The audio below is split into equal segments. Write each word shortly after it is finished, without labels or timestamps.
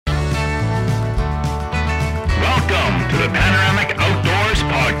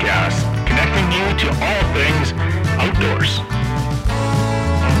to all things outdoors.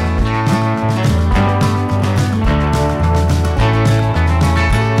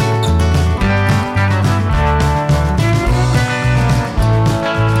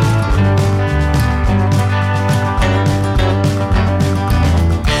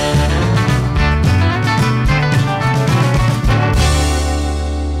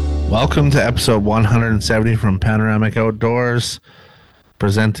 Welcome to episode 170 from Panoramic Outdoors,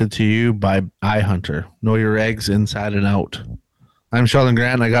 presented to you by iHunter. Know your eggs inside and out. I'm Sheldon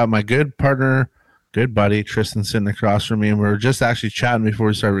Grant, and I got my good partner, good buddy, Tristan sitting across from me, and we were just actually chatting before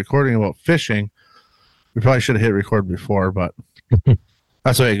we started recording about fishing. We probably should have hit record before, but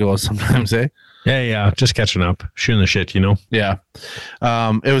that's the way it goes sometimes, eh? Yeah, just catching up, shooting the shit, you know? Yeah.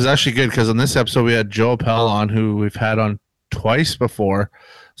 It was actually good because on this episode we had Joe Eppele on, who we've had on twice before.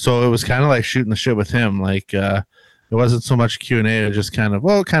 So it was kind of like shooting the shit with him. Like it wasn't so much Q&A. It just kind of,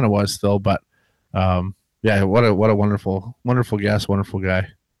 well, it kind of was still, but yeah, what a wonderful guest, wonderful guy.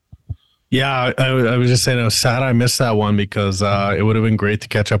 Yeah, I was just saying I was sad I missed that one because it would have been great to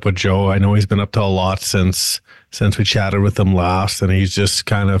catch up with Joe. I know he's been up to a lot since we chatted with him last, and he's just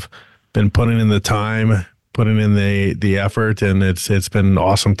kind of been putting in the time, putting in the effort, and it's been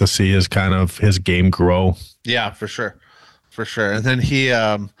awesome to see his game grow. Yeah, for sure. And then he,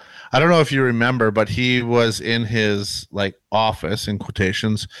 I don't know if you remember, but he was in his like office in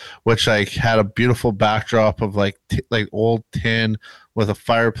quotations, which like had a beautiful backdrop of like old tin with a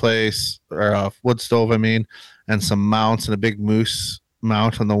fireplace or a wood stove, and some mounts and a big moose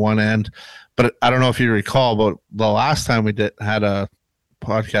mount on the one end. But I don't know if you recall, but the last time we had a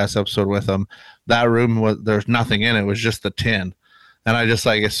podcast episode with him, that room there's nothing in it. It was just the tin. And I just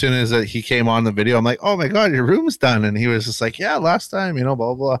like, as soon as he came on the video, I'm like, oh my God, your room's done. And he was just like, yeah, last time, blah,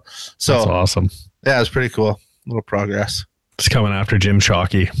 blah, blah. So that's awesome. Yeah, it's pretty cool. A little progress. It's coming after Jim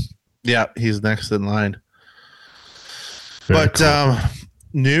Shockey. Yeah, he's next in line. Very cool.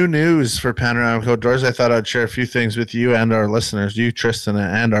 New news for Panoramic Outdoors. I thought I'd share a few things with you and our listeners, you, Tristan,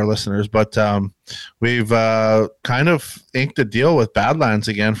 and our listeners. But we've kind of inked a deal with Badlands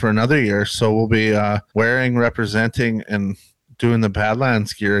again for another year. So we'll be wearing, representing, and doing the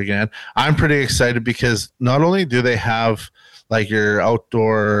Badlands gear again. I'm pretty excited because not only do they have like your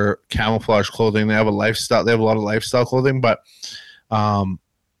outdoor camouflage clothing, they have a lifestyle, they have a lot of lifestyle clothing, but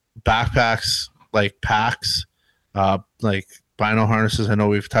backpacks, like packs, like bino harnesses, I know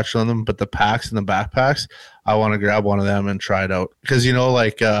we've touched on them, but the packs and the backpacks, I want to grab one of them and try it out. Because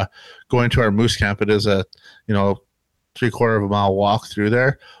like going to our moose camp, it is a 3/4 of a mile walk through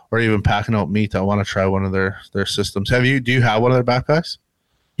there, or even packing out meat. I want to try one of their systems. Do you have one of their backpacks?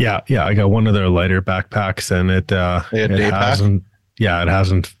 Yeah, I got one of their lighter backpacks, and it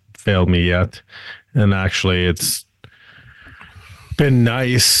hasn't failed me yet. And actually it's been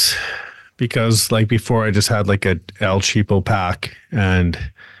nice because like before I just had like a El Cheapo pack, and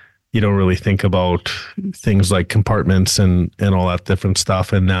you don't really think about things like compartments and all that different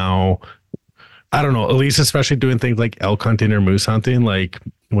stuff. And now, I don't know, at least especially doing things like elk hunting or moose hunting, like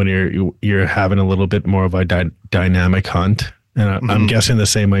when you're having a little bit more of a dynamic hunt. And I'm guessing the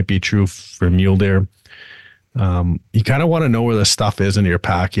same might be true for mule deer. You kind of want to know where the stuff is in your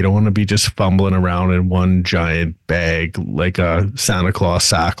pack. You don't want to be just fumbling around in one giant bag like a Santa Claus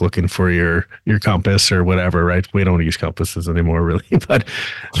sack looking for your compass or whatever, right? We don't use compasses anymore, really. But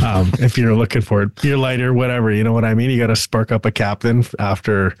if you're looking for it, your lighter, whatever, you know what I mean? You got to spark up a captain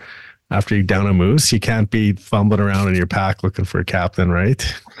after you down a moose. You can't be fumbling around in your pack looking for a captain, right?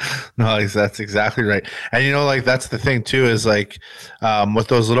 No, that's exactly right. And like that's the thing too, is like with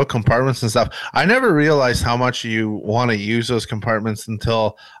those little compartments and stuff, I never realized how much you want to use those compartments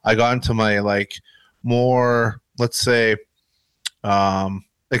until I got into my like more, let's say,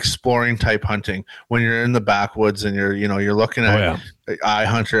 exploring type hunting, when you're in the backwoods and you're looking at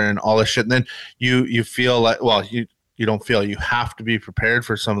iHunter and all this shit, and then you feel like, well, you don't feel, you have to be prepared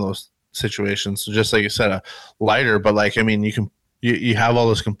for some of those situations. So just like you said, a lighter, but like, you have all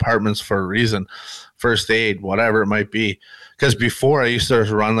those compartments for a reason, first aid, whatever it might be. Because before I used to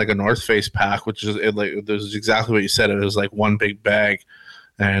run like a North Face pack, which is this is exactly what you said. It was like one big bag,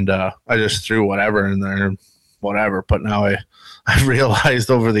 and I just threw whatever in there, whatever. But now I've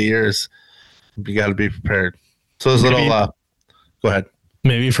realized over the years, you got to be prepared. So there's little. Go ahead.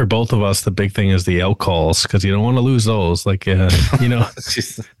 Maybe for both of us, the big thing is the elk calls, because you don't want to lose those. Like,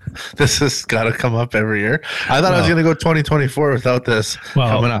 This has got to come up every year. I thought I was going to go 2024 without this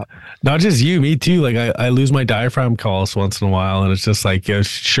coming up. Not just you, me too. Like I lose my diaphragm calls once in a while, and it's just like,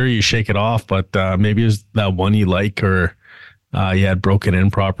 sure, you shake it off, but maybe it's that one you like, or you had broken in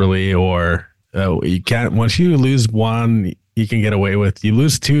properly, or you can't. Once you lose one, you can get away with. You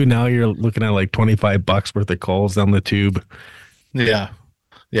lose 2, now you're looking at like $25 worth of calls down the tube. Yeah.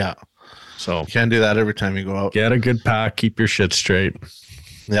 So you can't do that every time you go out. Get a good pack, keep your shit straight.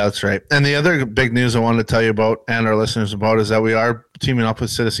 Yeah, that's right. And the other big news I wanted to tell you about and our listeners about is that we are teaming up with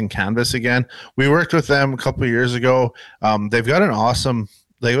Citizen Canvas again. We worked with them a couple of years ago. They've got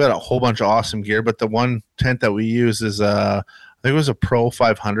a whole bunch of awesome gear, but the one tent that we use is I think it was a Pro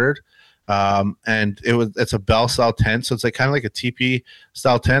 500. And it's a bell style tent, so it's like kind of like a teepee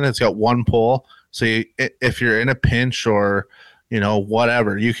style tent. It's got one pole, so if you're in a pinch or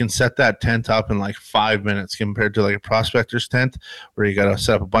whatever, you can set that tent up in like 5 minutes compared to like a prospector's tent where you got to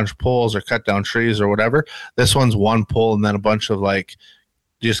set up a bunch of poles or cut down trees or whatever. This one's one pole and then a bunch of like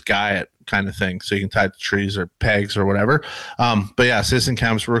just guy it kind of thing, so you can tie it to trees or pegs or whatever. But yeah, Citizen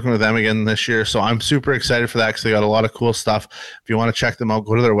Camp's working with them again this year, so I'm super excited for that because they got a lot of cool stuff. If you want to check them out,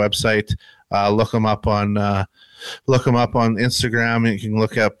 go to their website, look them up on Instagram, and you can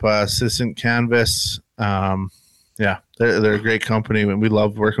look up Citizen Canvas. Yeah, they're a great company, and we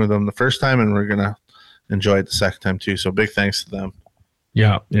loved working with them the first time, and we're gonna enjoy it the second time too. So big thanks to them.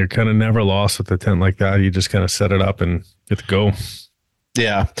 Yeah, you're kind of never lost with a tent like that. You just kind of set it up and get to go.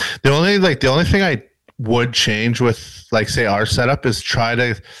 Yeah, the only thing I would change with like say our setup is try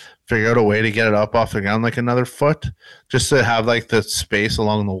to figure out a way to get it up off the ground like another foot, just to have like the space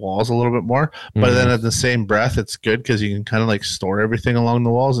along the walls a little bit more. But then at the same breath, it's good because you can kind of like store everything along the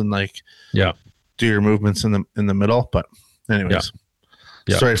walls and like do your movements in the middle. But anyways,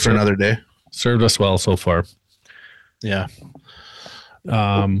 sorry for another day. Served us well so far. Yeah.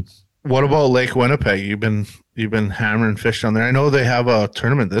 What about Lake Winnipeg? You've been hammering fish down there. I know they have a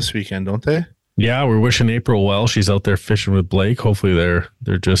tournament this weekend, don't they? Yeah, we're wishing April well. She's out there fishing with Blake. Hopefully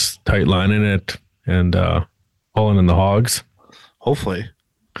they're just tight lining it and hauling in the hogs. Hopefully.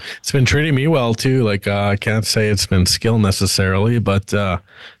 It's been treating me well too. Like I can't say it's been skill necessarily, but a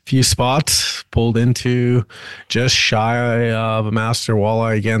few spots pulled into just shy of a master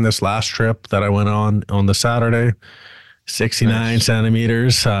walleye again this last trip that I went on the Saturday. 69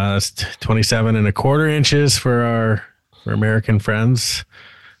 centimeters, 27 and a quarter inches for our American friends,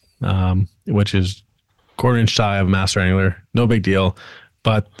 which is quarter inch shy of a master angler. No big deal,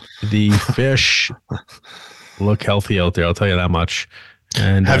 but the fish look healthy out there. I'll tell you that much.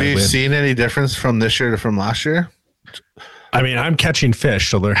 And have you seen any difference from this year to from last year? I mean, I'm catching fish,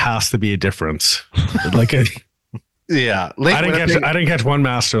 so there has to be a difference. Yeah, I didn't catch one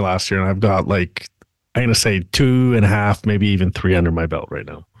master last year, and I've got like, I'm going to say 2.5, maybe even 3 under my belt right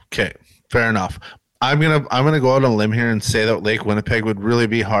now. Okay, fair enough. I'm gonna go out on a limb here and say that Lake Winnipeg would really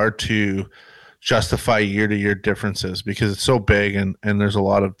be hard to justify year-to-year differences because it's so big and there's a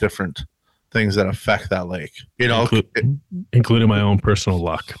lot of different things that affect that lake. Including my own personal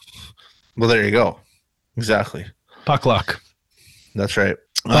luck. Well, there you go. Exactly. Puck luck. That's right.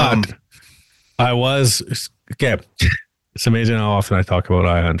 I was okay. It's amazing how often I talk about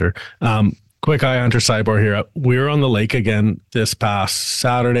iHunter. Quick iHunter sidebar here. We were on the lake again this past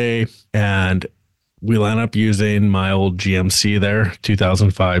Saturday, and we landed up using my old GMC there,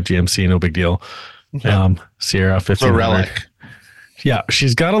 2005 GMC, no big deal. Okay. Sierra 1500. Relic. Yeah,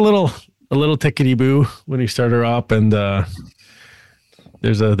 she's got a little tickety boo when you start her up, and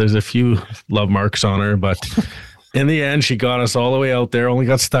there's a few love marks on her, but in the end, she got us all the way out there. Only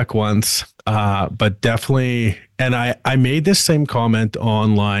got stuck once, but definitely. And I made this same comment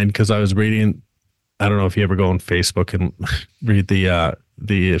online because I was reading. I don't know if you ever go on Facebook and read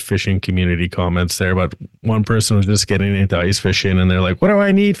the fishing community comments there, but one person was just getting into ice fishing, and they're like, "What do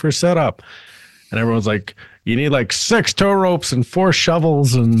I need for setup?" And everyone's like, "You need like 6 tow ropes and 4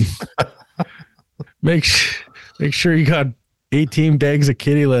 shovels, and make sure you got 18 bags of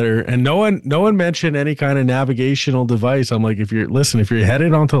kitty litter." And no one mentioned any kind of navigational device. I'm like, if you're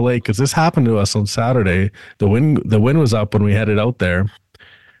headed onto the lake, because this happened to us on Saturday, the wind was up when we headed out there.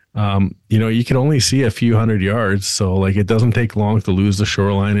 You can only see a few hundred yards, so like it doesn't take long to lose the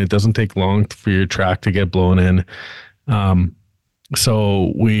shoreline. It doesn't take long for your track to get blown in.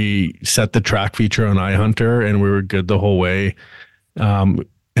 So we set the track feature on iHunter, and we were good the whole way.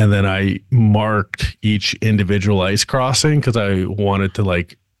 And then I marked each individual ice crossing because I wanted to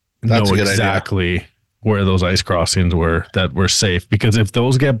know exactly where those ice crossings were that were safe. Because if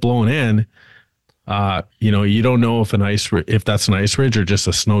those get blown in, you don't know if that's an ice ridge or just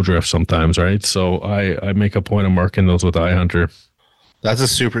a snowdrift sometimes, right? So I make a point of marking those with iHunter. That's a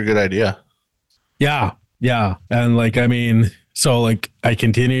super good idea. Yeah. And so I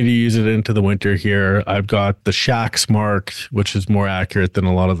continue to use it into the winter here. I've got the shacks marked, which is more accurate than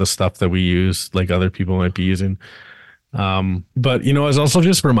a lot of the stuff that we use, like other people might be using. But I was also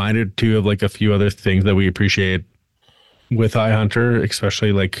just reminded too of like a few other things that we appreciate. with iHunter,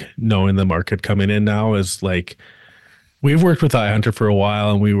 especially like knowing the market coming in now, is like we've worked with iHunter for a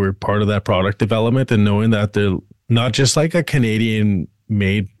while and we were part of that product development, and knowing that they're not just like a Canadian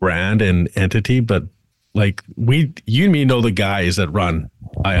made brand and entity, but like you and me know the guys that run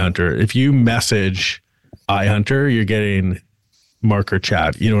iHunter. If you message iHunter, you're getting marker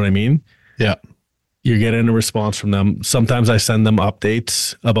chat. You know what I mean? Yeah. You're getting a response from them. Sometimes I send them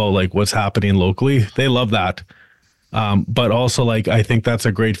updates about like what's happening locally. They love that. But also like, I think that's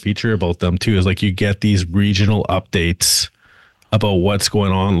a great feature about them too, is like you get these regional updates about what's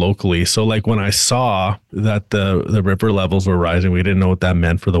going on locally. So like when I saw that the river levels were rising, we didn't know what that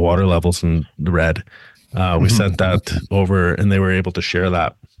meant for the water levels in the red. We sent that over and they were able to share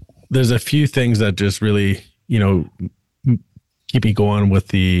that. There's a few things that just really, keep me going with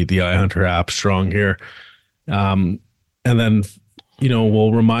the iHunter app strong here. And then,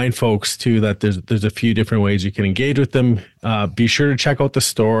 we'll remind folks too that there's a few different ways you can engage with them. Be sure to check out the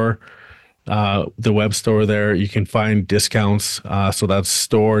store, the web store there. You can find discounts. So that's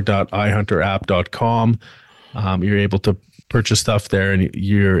store.ihunterapp.com. You're able to purchase stuff there and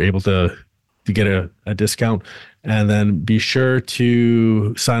you're able to get a discount. And then be sure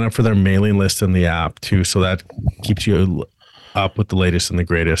to sign up for their mailing list in the app too. So that keeps you up with the latest and the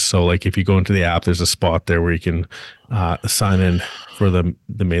greatest. So like if you go into the app, there's a spot there where you can sign in for the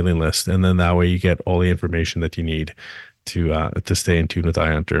mailing list. And then that way you get all the information that you need to stay in tune with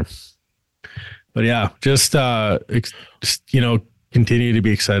iHunter. But yeah, just continue to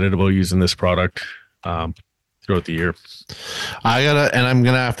be excited about using this product throughout the year. I'm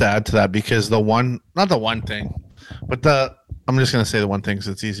gonna have to add to that, because I'm just gonna say the one thing because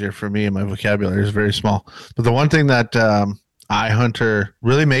it's easier for me and my vocabulary is very small. But the one thing that iHunter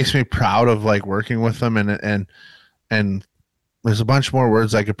really makes me proud of, like working with them, and there's a bunch more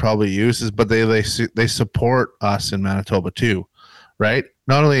words I could probably use, but they support us in Manitoba too, right?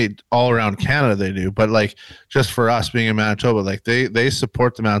 Not only all around Canada they do, but like just for us being in Manitoba, like they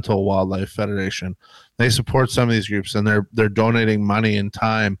support the Manitoba Wildlife Federation. They support some of these groups, and they're donating money and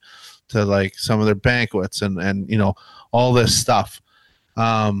time to like some of their banquets and all this stuff.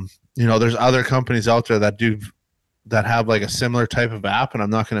 There's other companies out there that have like a similar type of app, and I'm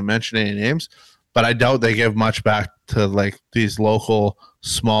not going to mention any names, but I doubt they give much back to like these local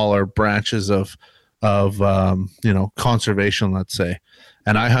smaller branches of conservation, let's say.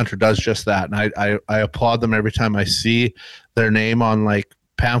 And iHunter does just that, and I applaud them every time I see their name on like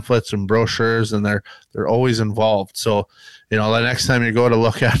pamphlets and brochures, and they're always involved. So the next time you go to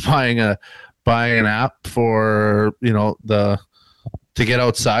look at buying an app for to get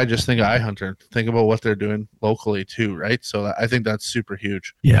outside, just think of iHunter. Think about what they're doing locally too, right? So I think that's super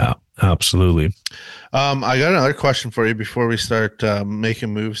huge. Yeah, absolutely. I got another question for you before we start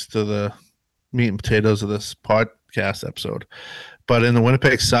making moves to the meat and potatoes of this podcast episode. But in the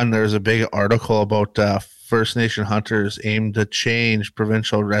Winnipeg Sun, there's a big article about First Nation hunters aim to change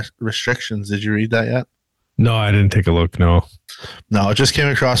provincial restrictions. Did you read that yet? No, I didn't take a look. No, it just came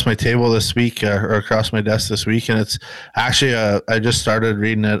across my table this week, or across my desk this week, and it's actually I just started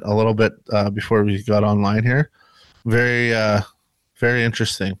reading it a little bit before we got online here. Very, very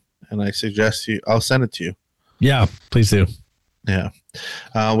interesting, and I suggest I'll send it to you. Yeah, please do. Yeah,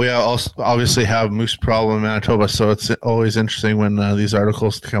 we also obviously have moose problem in Manitoba, so it's always interesting when these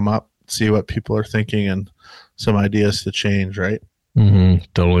articles come up, see what people are thinking and some ideas to change, right?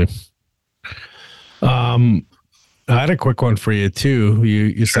 Totally. I had a quick one for you too.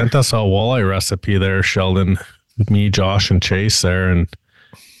 You sent us a walleye recipe there, Sheldon, with me, Josh, and Chase there, and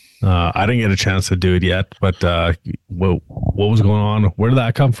I didn't get a chance to do it yet. But what was going on? Where did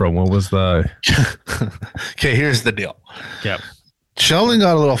that come from? What was the? Okay, here's the deal. Yeah, Sheldon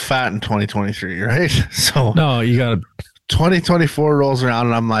got a little fat in 2023, right? So no, you got 2024 rolls around,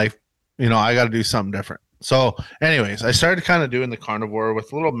 and I'm like, I got to do something different. So, anyways, I started kind of doing the carnivore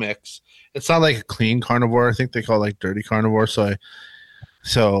with a little mix. It's not like a clean carnivore. I think they call it like dirty carnivore. So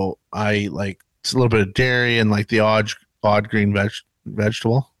I like it's a little bit of dairy and like the odd green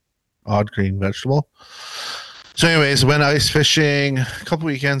vegetable. So, anyways, went ice fishing a couple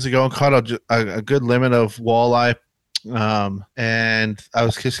weekends ago and caught a good limit of walleye. And I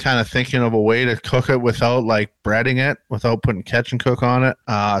was just kind of thinking of a way to cook it without like breading it, without putting catch and cook on it.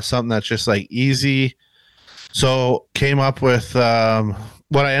 Something that's just like easy. So came up with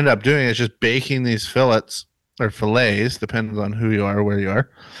what I ended up doing is just baking these fillets or fillets, depending on who you are, where you are.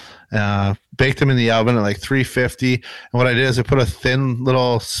 Baked them in the oven at like 350. And what I did is I put a thin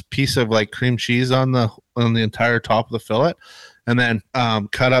little piece of like cream cheese on the entire top of the fillet, and then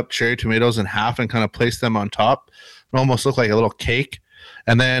cut up cherry tomatoes in half and kind of placed them on top. It almost looked like a little cake.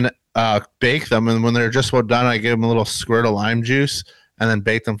 And then bake them, and when they're just about done, I give them a little squirt of lime juice, and then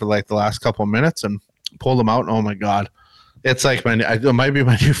bake them for like the last couple of minutes, and pull them out. And oh my god, it's like it might be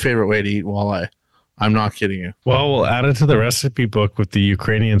my new favorite way to eat walleye. I'm not kidding you. Well, we'll add it to the recipe book with the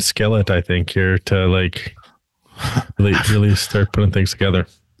Ukrainian skillet, I think, here to like really start putting things together.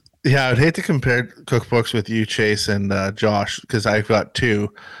 Yeah, I'd hate to compare cookbooks with you, Chase, and Josh, because I've got 2,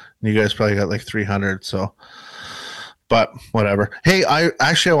 and you guys probably got like 300. So, but whatever. Hey, I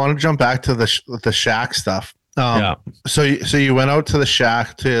want to jump back to the shack stuff. Yeah. So you went out to the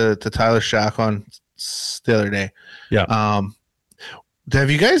shack to Tyler's shack on the other day. Yeah.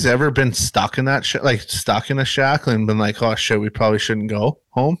 Have you guys ever been stuck in that stuck in a shack and been like, oh shit, we probably shouldn't go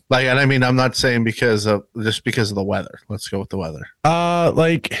home? Like, and I mean, I'm not saying because of the weather. Let's go with the weather.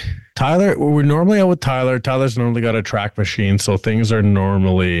 Like Tyler, we're normally out with Tyler. Tyler's normally got a track machine, so things are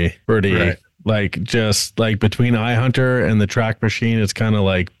normally pretty right. Like just like between iHunter and the track machine, it's kind of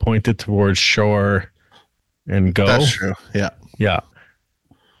like pointed towards shore and go. That's true. Yeah. Yeah.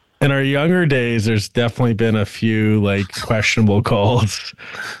 In our younger days, there's definitely been a few like questionable calls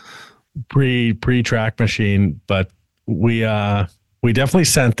pre-track machine, but we definitely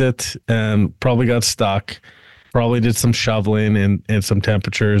sent it and probably got stuck. Probably did some shoveling in some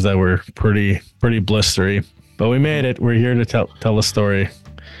temperatures that were pretty blistery, but we made it. We're here to tell a story.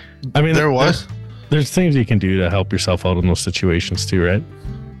 I mean, there's things you can do to help yourself out in those situations too, right?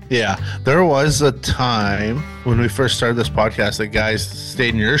 Yeah, there was a time when we first started this podcast that guys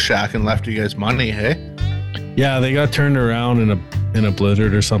stayed in your shack and left you guys money, hey? Yeah, they got turned around in a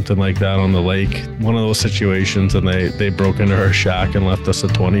blizzard or something like that on the lake. One of those situations, and they broke into our shack and left us a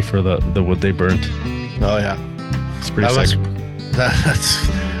 20 for the wood they burnt. Oh yeah, it's pretty sick. That's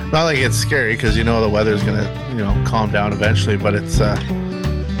not like it's scary because you know the weather's gonna calm down eventually, but it's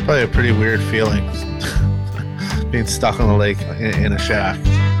probably a pretty weird feeling being stuck on the lake in a shack.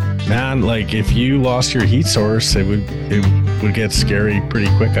 Man, like if you lost your heat source, it would get scary pretty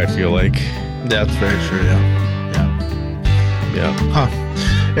quick, I feel like. That's very true, yeah. Huh.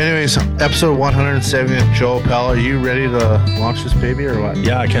 Anyways, episode 170 of Joe Eppele. Are you ready to launch this baby or what?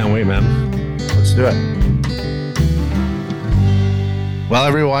 Yeah, I can't wait, man. Let's do it. Well,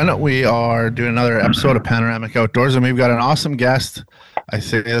 everyone, we are doing another episode of Panoramic Outdoors, and we've got an awesome guest. I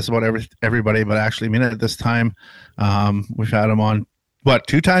say this about everybody, but actually mean it this time. We've had him on,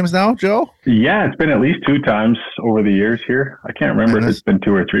 2 times now, Joe? Yeah, it's been at least 2 times over the years here. I can't remember if it's been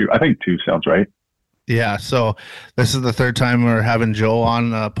 2 or 3. I think 2 sounds right. Yeah, so this is the 3rd time we're having Joe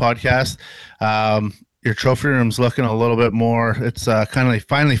on the podcast. Your trophy room's looking a little bit more. It's kind of like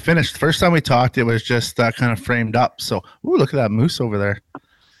finally finished. First time we talked, it was just kind of framed up. So, look at that moose over there.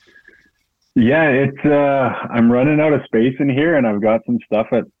 Yeah, it's I'm running out of space in here, and I've got some stuff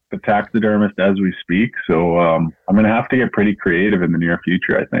at the taxidermist as we speak. So I'm going to have to get pretty creative in the near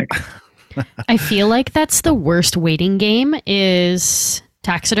future, I think. I feel like that's the worst waiting game is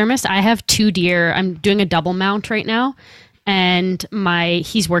taxidermist. I have 2 deer. I'm doing a double mount right now, and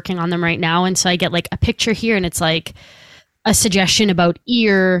he's working on them right now. And so I get like a picture here, and it's like a suggestion about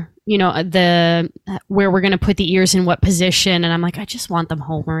ear, where we're going to put the ears in what position. And I'm like, I just want them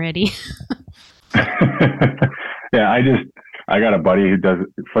home already. Yeah, I got a buddy who does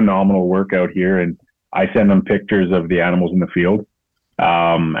phenomenal work out here, and I send him pictures of the animals in the field.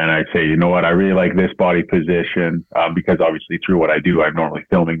 And I say, you know what, I really like this body position, because obviously through what I do, I'm normally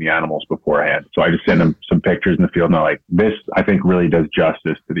filming the animals beforehand. So I just send him some pictures in the field, and I'm like, this, I think, really does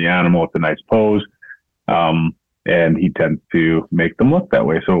justice to the animal. It's a nice pose. And he tends to make them look that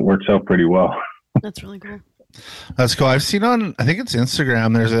way. So it works out pretty well. That's really cool. That's cool. I've seen on, I think it's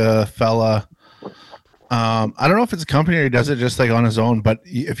Instagram, there's a fella, I don't know if it's a company or he does it just like on his own, but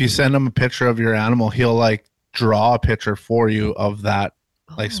if you send him a picture of your animal, he'll like draw a picture for you of that,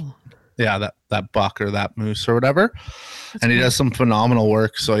 that buck or that moose or whatever. That's and he does some phenomenal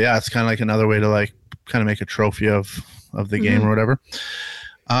work. So yeah, it's kind of like another way to like kind of make a trophy of the game or whatever.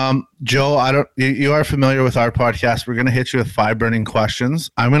 Joe, you are familiar with our podcast. We're going to hit you with 5 burning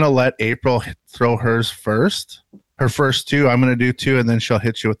questions. I'm going to let April throw hers first. Her first 2, I'm going to do 2, and then she'll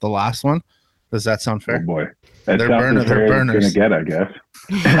hit you with the last one. Does that sound fair? Oh boy. They're burners. They're burners. Going to get, I guess.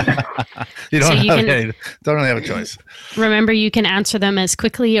 You don't really have a choice. Remember, you can answer them as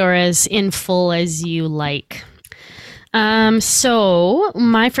quickly or as in full as you like. So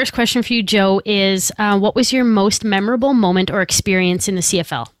my first question for you, Joe, is what was your most memorable moment or experience in the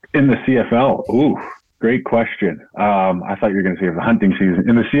CFL? In the CFL? Ooh, great question. I thought you were going to say the hunting season.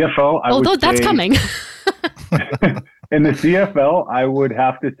 In the CFL, although that's coming. In the CFL, I would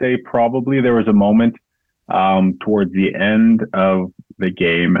have to say probably there was a moment towards the end of the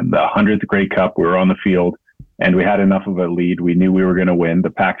game and the 100th Grey Cup. We were on the field, and we had enough of a lead. We knew we were going to win the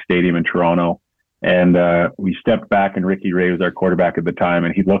packed stadium in Toronto. And we stepped back, and Ricky Ray was our quarterback at the time,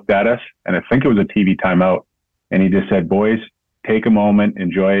 and he looked at us, and I think it was a TV timeout, and he just said, "Boys, take a moment,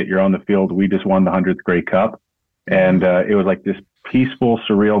 enjoy it. You're on the field. We just won the 100th Grey Cup." And it was like this peaceful,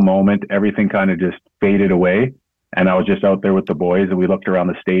 surreal moment. Everything kind of just faded away. And I was just out there with the boys, and we looked around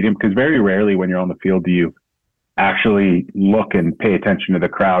the stadium, because very rarely when you're on the field do you actually look and pay attention to the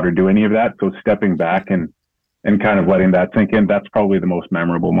crowd or do any of that. So stepping back and kind of letting that sink in, that's probably the most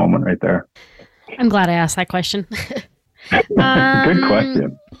memorable moment right there. I'm glad I asked that question. Good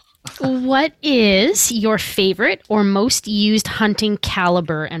question. What is your favorite or most used hunting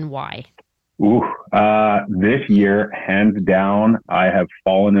caliber, and why? Ooh, this year, hands down, I have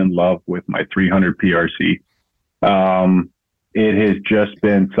fallen in love with my 300 PRC. It has just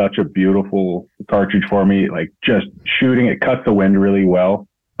been such a beautiful cartridge for me. Like, just shooting, it cuts the wind really well.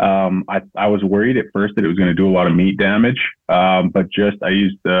 I was worried at first that it was going to do a lot of meat damage, but I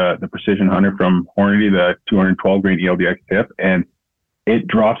used the Precision Hunter from Hornady, the 212 grain ELDX tip, and it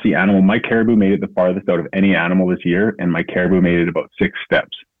drops the animal. My caribou made it the farthest out of any animal this year, and my caribou made it about 6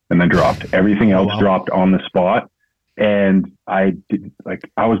 steps and then dropped. Everything else dropped on the spot, and I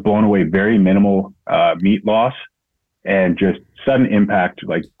was blown away. Very minimal meat loss, and just sudden impact,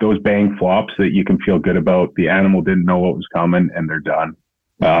 like those bang flops that you can feel good about. The animal didn't know what was coming, and they're done.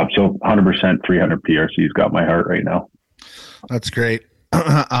 So 100% 300 PRC's got my heart right now. That's great.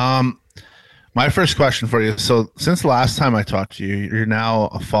 My first question for you. So since the last time I talked to you, you're now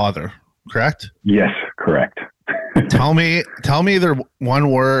a father, correct? Yes, correct. Tell me either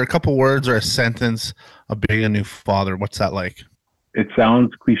one word, a couple words, or a sentence of being a new father. What's that like? It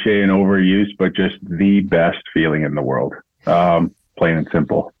sounds cliche and overused, but just the best feeling in the world. Plain and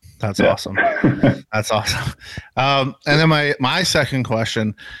simple. That's awesome. That's awesome. And then my second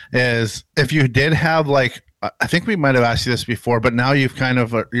question is, if you did have, like, I think we might have asked you this before, but now you've kind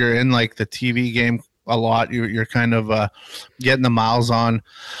of, you're in like the TV game a lot. You're kind of getting the miles on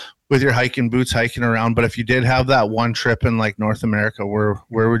with your hiking boots, hiking around. But if you did have that one trip in like North America, where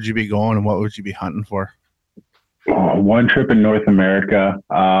would you be going, and what would you be hunting for? One trip in North America.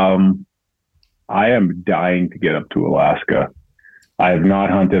 I am dying to get up to Alaska. I have not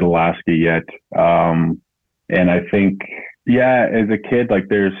hunted Alaska yet. And I think, as a kid, like,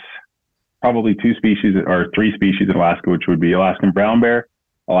 there's probably 2 species or 3 species in Alaska, which would be Alaskan brown bear,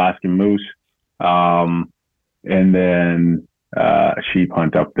 Alaskan moose, and then a sheep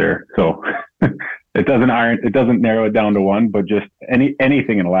hunt up there. So it doesn't narrow it down to one, but just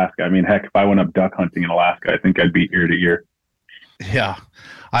anything in Alaska. I mean, heck, if I went up duck hunting in Alaska, I think I'd be ear to ear. Yeah.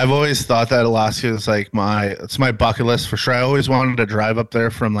 I've always thought that Alaska is like it's my bucket list for sure. I always wanted to drive up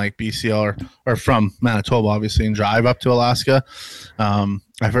there from like BC or from Manitoba, obviously, and drive up to Alaska.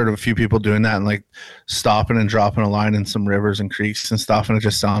 I've heard of a few people doing that and like stopping and dropping a line in some rivers and creeks and stuff. And it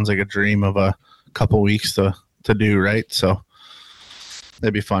just sounds like a dream of a couple weeks to do. Right. So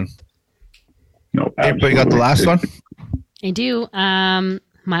that'd be fun. No, April, you got the last one? I do. My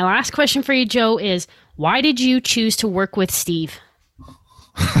last question for you, Joe, is why did you choose to work with Steve?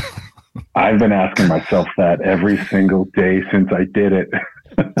 I've been asking myself that every single day since I did it.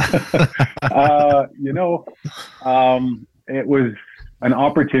 It was an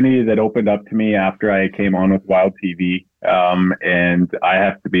opportunity that opened up to me after I came on with Wild TV. And I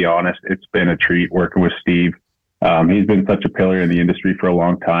have to be honest, it's been a treat working with Steve. He's been such a pillar in the industry for a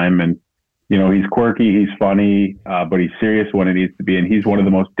long time. And, he's quirky, he's funny, but he's serious when it needs to be. And he's one of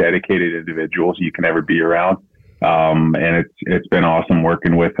the most dedicated individuals you can ever be around. And it's been awesome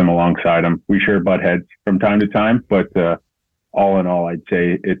working with him, alongside him. We sure butt heads from time to time, but all in all, I'd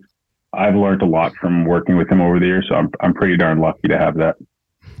say I've learned a lot from working with him over the years. So I'm pretty darn lucky to have that.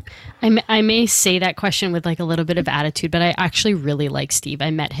 I may say that question with like a little bit of attitude, but I actually really like Steve.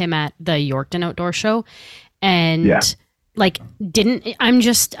 I met him at the Yorkton Outdoor Show, and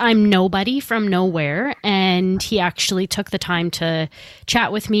I'm nobody from nowhere, and he actually took the time to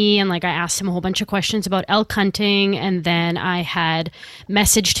chat with me, and like I asked him a whole bunch of questions about elk hunting, and then I had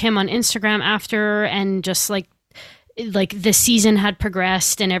messaged him on Instagram after, and just like the season had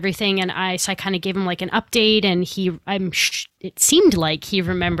progressed and everything, and I kind of gave him like an update, and it seemed like he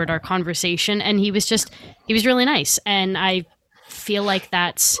remembered our conversation, and he was really nice, and I feel like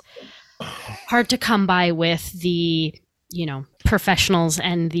that's hard to come by with the professionals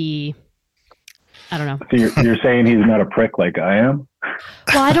and the, I don't know. So you're saying he's not a prick like I am?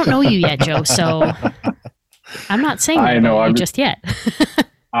 Well, I don't know you yet, Joe, so I'm not saying that about you just yet.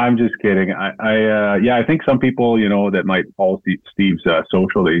 I'm just kidding. I think some people, that might follow Steve's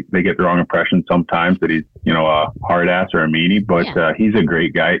social, they get the wrong impression sometimes that he's, a hard ass or a meanie, but he's a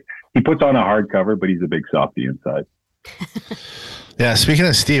great guy. he puts on a hard cover, but he's a big softie inside. Yeah, speaking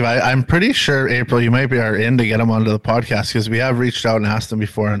of Steve, I'm pretty sure, April, you might be our in to get him onto the podcast, because we have reached out and asked him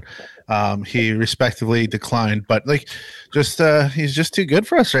before, and he respectively declined. But like, he's just too good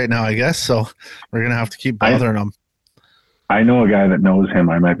for us right now, I guess. So we're gonna have to keep bothering him. I know a guy that knows him.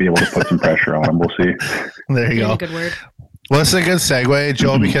 I might be able to put some pressure on him. We'll see. There you go. Good word. Well, it's a good segue,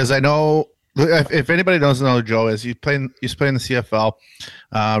 Joe, because I know if anybody doesn't know who Joe is, he's playing the CFL,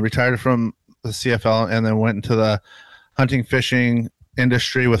 retired from the CFL, and then went into the hunting fishing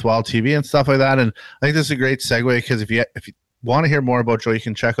industry with Wild TV and stuff like that. And I think this is a great segue, because if you want to hear more about Joe, you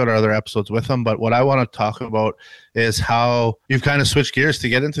can check out our other episodes with him. But what I want to talk about is how you've kind of switched gears to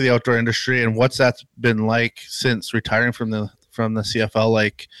get into the outdoor industry, and what's that been like since retiring from the CFL.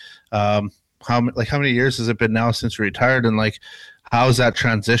 Like, how many years has it been now since you retired, and like, how's that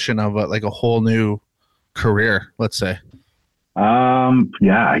transition of a whole new career, let's say?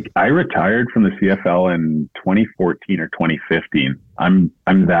 I retired from the CFL in 2014 or 2015. I'm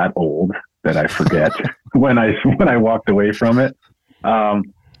that old that I forget when I walked away from it.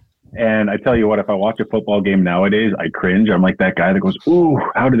 And I tell you what, if I watch a football game nowadays, I cringe. I'm like that guy that goes, "Ooh,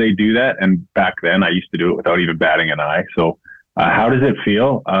 how do they do that?" And back then I used to do it without even batting an eye. So, how does it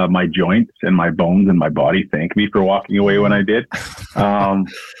feel? My joints and my bones and my body thank me for walking away when I did.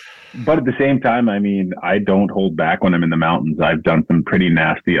 But at the same time, I mean, I don't hold back when I'm in the mountains. I've done some pretty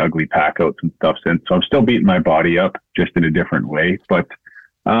nasty, ugly packouts and stuff since. So I'm still beating my body up, just in a different way. But,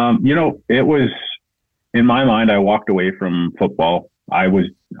 it was, in my mind, I walked away from football. I was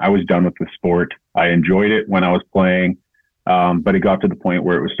done with the sport. I enjoyed it when I was playing. But it got to the point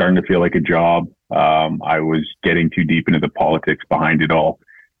where it was starting to feel like a job. I was getting too deep into the politics behind it all.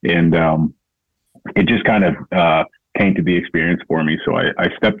 And it just kind of tainted the experience for me. So I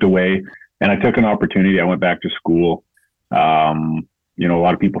stepped away, and I took an opportunity. I went back to school. A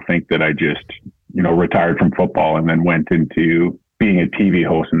lot of people think that I just, retired from football and then went into being a TV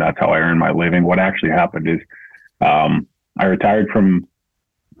host, and that's how I earned my living. What actually happened is I retired from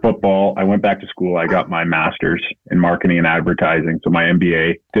football. I went back to school. I got my master's in marketing and advertising. So my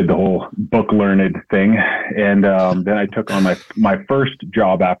MBA, did the whole book learned thing. And then I took on my first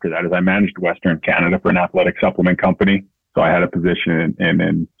job after that, is I managed Western Canada for an athletic supplement company. So I had a position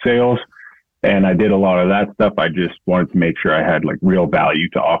in sales, and I did a lot of that stuff. I just wanted to make sure I had like real value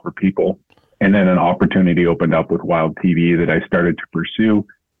to offer people. And then an opportunity opened up with Wild TV that I started to pursue.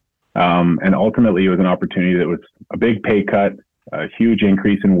 And ultimately it was an opportunity that was a big pay cut, a huge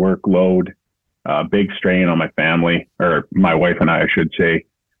increase in workload, big strain on my family, or my wife and I should say.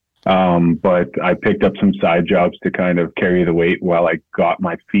 But I picked up some side jobs to kind of carry the weight while I got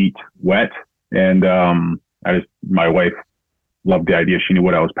my feet wet. And my wife loved the idea. She knew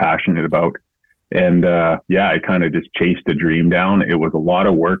what I was passionate about. And I kind of just chased a dream down. It was a lot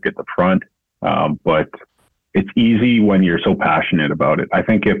of work at the front, but it's easy when you're so passionate about it. I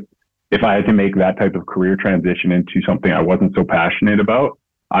think if I had to make that type of career transition into something I wasn't so passionate about,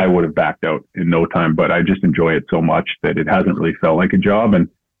 I would have backed out in no time. But I just enjoy it so much that it hasn't really felt like a job. And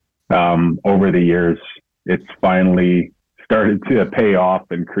over the years, it's finally started to pay off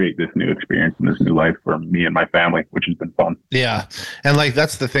and create this new experience and this new life for me and my family, which has been fun. Yeah. And like,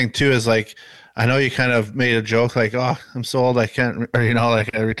 that's the thing too, is like, I know you kind of made a joke like, "Oh, I'm so old I can't," or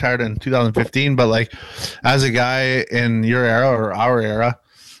like, I retired in 2015, but like, as a guy in your era or our era,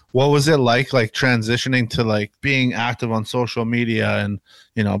 what was it like transitioning to like being active on social media and,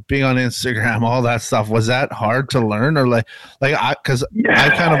 being on Instagram, all that stuff? Was that hard to learn, or because I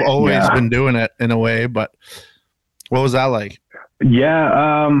kind of always been doing it in a way, but what was that like?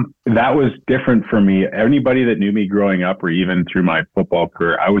 Yeah, that was different for me. Anybody that knew me growing up, or even through my football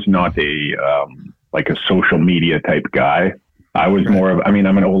career, I was not a social media type guy. I was more of, I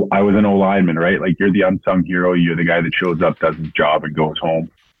was an O-lineman, right? Like, you're the unsung hero. You're the guy that shows up, does his job, and goes home.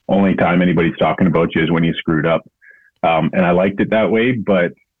 Only time anybody's talking about you is when you screwed up. And I liked it that way,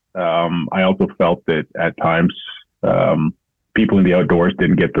 but I also felt that at times people in the outdoors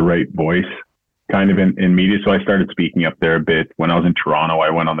didn't get the right voice kind of in media. So I started speaking up there a bit. When I was in Toronto, I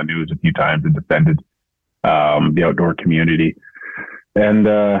went on the news a few times and defended the outdoor community. And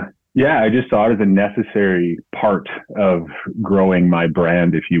I just saw it as a necessary part of growing my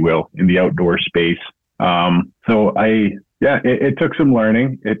brand, if you will, in the outdoor space. It took some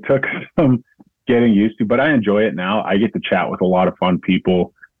learning. It took some getting used to, but I enjoy it now. I get to chat with a lot of fun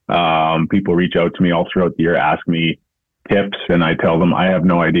people. People reach out to me all throughout the year, ask me tips, and I tell them I have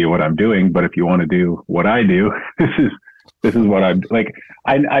no idea what I'm doing, but if you want to do what I do, this is what I'm like.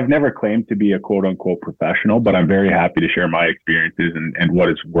 I've never claimed to be a quote unquote professional, but I'm very happy to share my experiences and what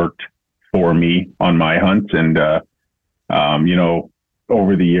has worked for me on my hunts. And,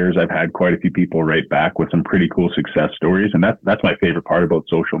 over the years, I've had quite a few people write back with some pretty cool success stories. And that's my favorite part about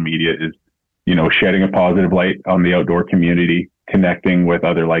social media is, shedding a positive light on the outdoor community, connecting with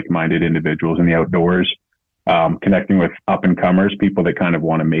other like-minded individuals in the outdoors, connecting with up-and-comers, people that kind of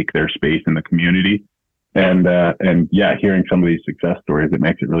want to make their space in the community. And hearing some of these success stories, it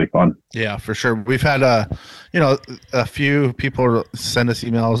makes it really fun. Yeah, for sure. We've had, a few people send us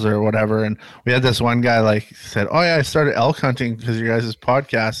emails or whatever. And we had this one guy said, oh yeah, I started elk hunting because of your guys'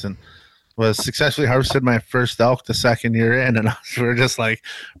 podcast and was successfully harvested my first elk the second year in. And we were just like,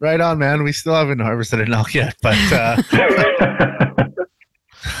 right on, man. We still haven't harvested an elk yet, but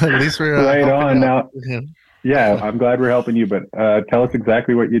at least we're right on now. Yeah, I'm glad we're helping you, but tell us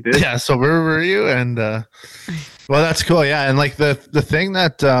exactly what you did. Yeah, so where were you? And well, that's cool. Yeah, and the thing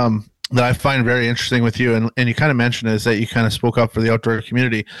that I find very interesting with you, and you kind of mentioned is that you kind of spoke up for the outdoor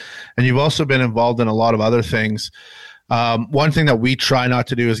community, and you've also been involved in a lot of other things. One thing that we try not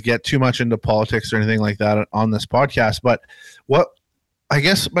to do is get too much into politics or anything like that on this podcast. But I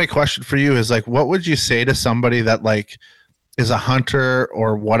guess my question for you is what would you say to somebody that is a hunter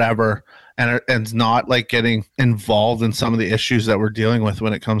or whatever, and not getting involved in some of the issues that we're dealing with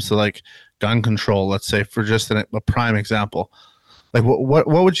when it comes to gun control, let's say, for just a prime example? What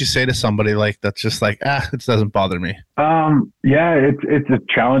would you say to somebody that's just it doesn't bother me? It's a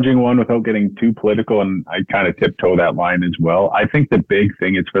challenging one without getting too political, and I kind of tiptoe that line as well. I think the big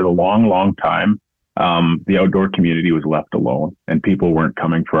thing is for the long time, the outdoor community was left alone and people weren't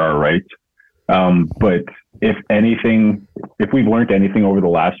coming for our rights. But if we've learned anything over the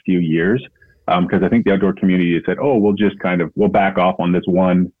last few years, because I think the outdoor community has said, oh, we'll back off on this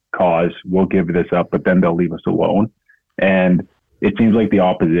one cause, we'll give this up, but then they'll leave us alone. And it seems like the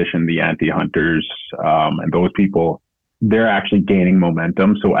opposition, the anti-hunters, and those people, they're actually gaining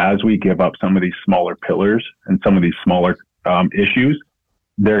momentum. So as we give up some of these smaller pillars and some of these smaller issues,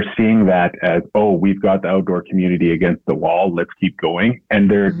 they're seeing that as, oh, we've got the outdoor community against the wall, let's keep going. And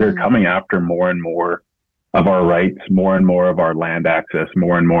they're coming after more and more of our rights, more and more of our land access,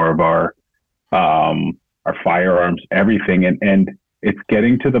 more and more of our firearms, everything. And it's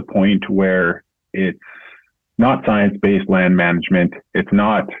getting to the point where it's not science-based land management. It's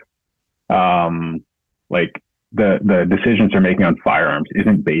not the decisions they're making on firearms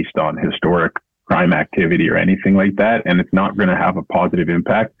isn't based on historic crime activity or anything like that. And it's not going to have a positive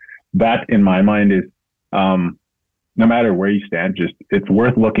impact. That, in my mind, is no matter where you stand, it's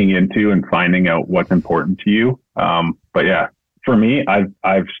worth looking into and finding out what's important to you. But yeah, for me,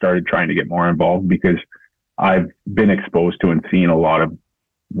 I've started trying to get more involved because I've been exposed to and seen a lot of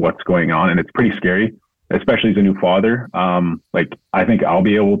what's going on, and it's pretty scary, especially as a new father. I think I'll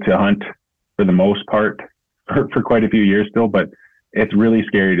be able to hunt for the most part for quite a few years still, but it's really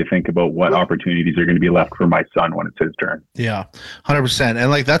scary to think about what opportunities are going to be left for my son when it's his turn. Yeah, 100%.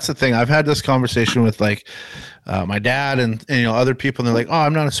 And that's the thing. I've had this conversation with my dad and other people, and they're like, oh,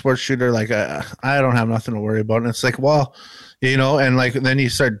 I'm not a sports shooter. I don't have nothing to worry about. And it's well, and then you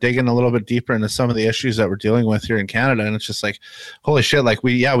start digging a little bit deeper into some of the issues that we're dealing with here in Canada. And it's just holy shit,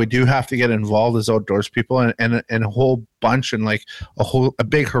 we do have to get involved as outdoors people and a whole bunch and a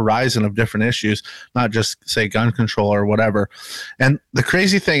big horizon of different issues, not just say gun control or whatever. And the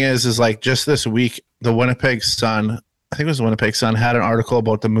crazy thing is just this week, the Winnipeg Sun, I think it was the Winnipeg Sun, had an article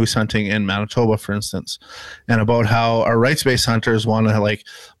about the moose hunting in Manitoba, for instance, and about how our rights-based hunters want to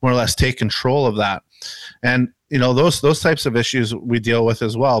more or less take control of that. And those types of issues we deal with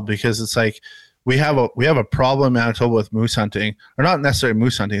as well, because it's we have a problem in Manitoba with moose hunting, or not necessarily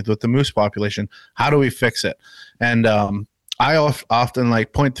moose hunting, with the moose population. How do we fix it? And I often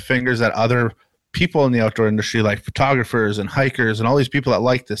point the fingers at other people in the outdoor industry, like photographers and hikers and all these people that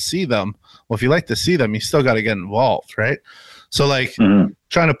like to see them. Well, if you like to see them, you still got to get involved, right? So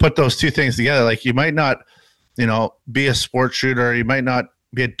trying to put those two things together, you might not, be a sports shooter, you might not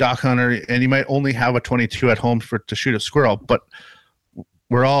be a duck hunter, and you might only have a 22 at home to shoot a squirrel, but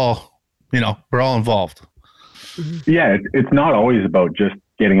we're all involved. Yeah, it's not always about just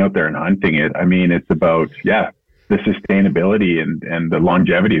getting out there and hunting it. I mean, it's about, the sustainability and the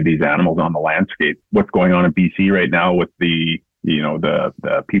longevity of these animals on the landscape. What's going on in BC right now with the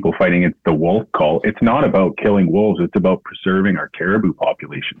people fighting against the wolf call. It's not about killing wolves. It's about preserving our caribou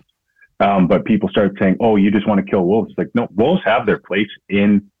populations. But people start saying, oh, you just want to kill wolves. It's no, wolves have their place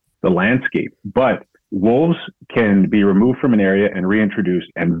in the landscape, but wolves can be removed from an area and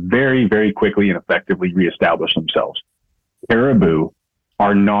reintroduced and very, very quickly and effectively reestablish themselves. Caribou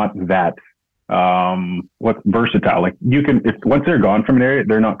are not that versatile. Once they're gone from an area,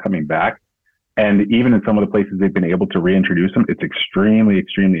 they're not coming back. And even in some of the places they've been able to reintroduce them, it's extremely,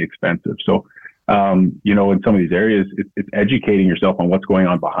 extremely expensive. So in some of these areas, it's educating yourself on what's going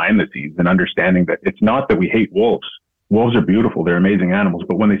on behind the scenes and understanding that it's not that we hate wolves. Wolves are beautiful. They're amazing animals.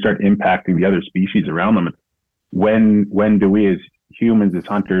 But when they start impacting the other species around them, when do we as humans, as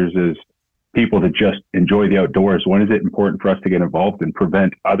hunters, as people that just enjoy the outdoors, when is it important for us to get involved and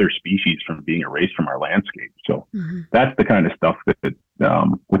prevent other species from being erased from our landscape? So that's the kind of stuff that,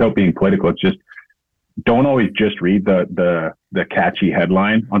 without being political, it's just, don't always just read the catchy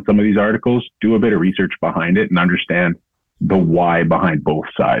headline on some of these articles. Do a bit of research behind it and understand the why behind both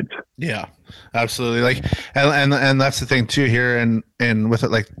sides. Yeah, absolutely. Like, and that's the thing too here, and with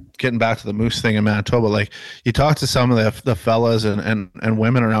it, like getting back to the moose thing in Manitoba, like you talk to some of the fellas and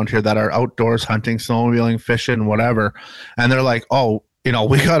women around here that are outdoors hunting, snowmobiling, fishing, whatever, and they're like, oh, we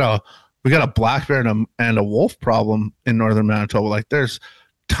got a black bear and a wolf problem in northern Manitoba. Like there's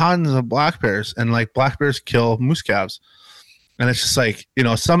tons of black bears, and like black bears kill moose calves. And it's just like,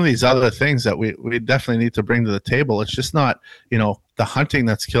 some of these other things that we definitely need to bring to the table. It's just not, the hunting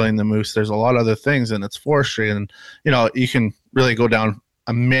that's killing the moose. There's a lot of other things, and it's forestry. And, you can really go down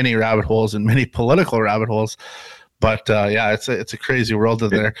many rabbit holes and many political rabbit holes. But, yeah, it's a crazy world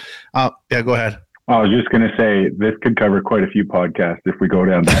in there. Yeah, go ahead. I was just going to say, this could cover quite a few podcasts if we go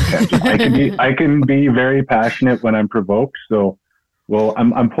down that tangent. I can be very passionate when I'm provoked. So, well,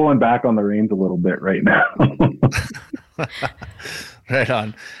 I'm pulling back on the reins a little bit right now. Right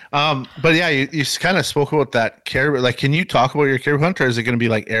on. But yeah, you kind of spoke about that caribou. Like, can you talk about your caribou hunt, or is it going to be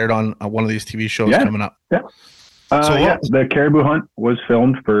like aired on one of these TV shows coming up? Yeah. The caribou hunt was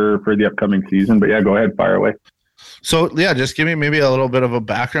filmed for the upcoming season, but yeah, go ahead, fire away. So yeah, just give me maybe a little bit of a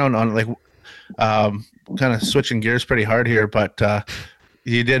background on like, kind of switching gears pretty hard here, but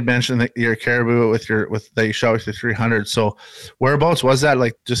you did mention that your caribou that you shot with the 300. So whereabouts was that?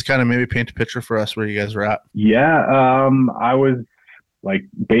 Like, just kind of maybe paint a picture for us where you guys were at. Yeah. I was like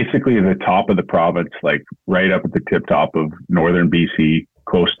basically the top of the province, like right up at the tip top of northern BC,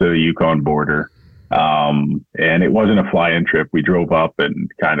 close to the Yukon border. And it wasn't a fly-in trip. We drove up and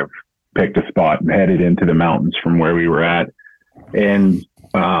kind of picked a spot and headed into the mountains from where we were at. And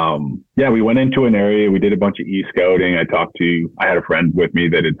we went into an area. We did a bunch of e-scouting. I had a friend with me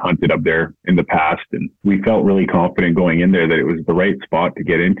that had hunted up there in the past, and we felt really confident going in there that it was the right spot to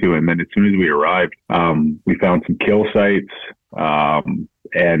get into. And then as soon as we arrived, we found some kill sites,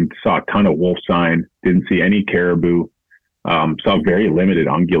 and saw a ton of wolf sign. Didn't see any caribou. Saw very limited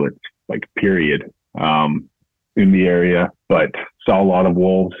ungulates, like period, in the area, but saw a lot of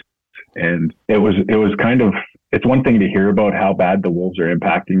wolves. And it was kind of, it's one thing to hear about how bad the wolves are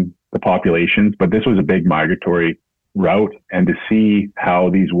impacting the populations, but this was a big migratory route, and to see how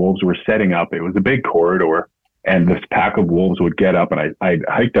these wolves were setting up, it was a big corridor, and this pack of wolves would get up, and I'd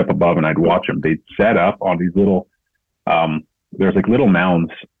hiked up above and I'd watch them. They'd set up on these little, there's like little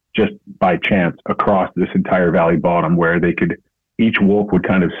mounds just by chance across this entire valley bottom where each wolf would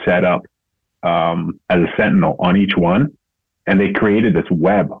kind of set up, as a sentinel on each one. And they created this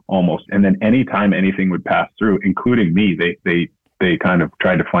web almost. And then anytime anything would pass through, including me, they kind of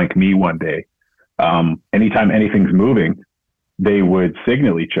tried to flank me one day. Anytime anything's moving, they would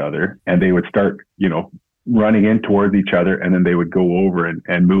signal each other, and they would start, running in towards each other. And then they would go over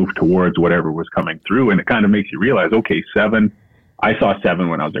and move towards whatever was coming through. And it kind of makes you realize, okay, I saw 7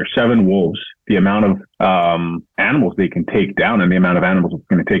 when I was there, 7 wolves, the amount of animals they can take down and the amount of animals it's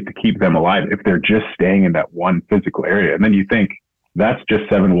going to take to keep them alive if they're just staying in that one physical area. And then you think that's just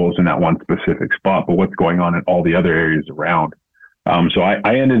 7 wolves in that one specific spot, but what's going on in all the other areas around? So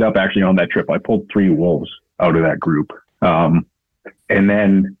I ended up actually on that trip, I pulled 3 wolves out of that group. And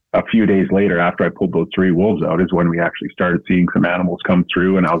then a few days later, after I pulled those 3 wolves out, is when we actually started seeing some animals come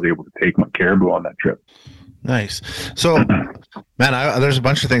through, and I was able to take my caribou on that trip. Nice. So, man, there's a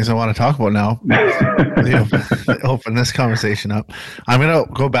bunch of things I want to talk about now. Open this conversation up. I'm gonna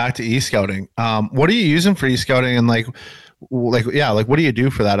go back to e-scouting. What are you using for e-scouting, and like what do you do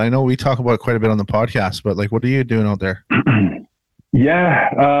for that? I know we talk about it quite a bit on the podcast, but like, what are you doing out there? Yeah,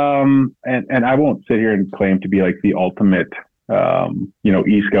 and I won't sit here and claim to be like the ultimate,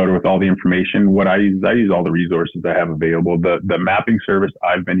 e-scouter with all the information. What I use all the resources I have available. The mapping service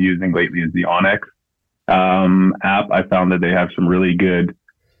I've been using lately is the Onyx app. I found that they have some really good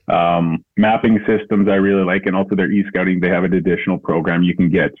mapping systems I really like, and also their e-scouting, they have an additional program you can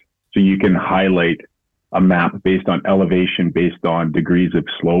get, so you can highlight a map based on elevation, based on degrees of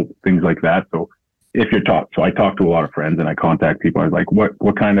slope, things like that. So if you're so I talk to a lot of friends and I contact people. I was like,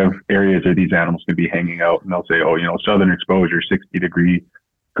 what kind of areas are these animals going to be hanging out? And they'll say, southern exposure, 60-degree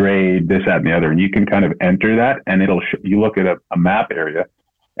grade, this, that, and the other. And you can kind of enter that, and you look at a map area,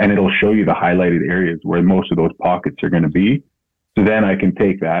 and it'll show you the highlighted areas where most of those pockets are going to be. So then I can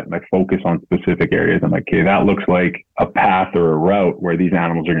take that and I focus on specific areas. I'm like, okay, that looks like a path or a route where these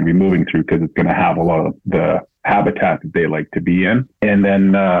animals are going to be moving through because it's going to have a lot of the habitat that they like to be in. And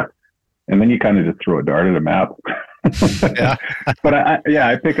then you kind of just throw a dart at a map. Yeah. But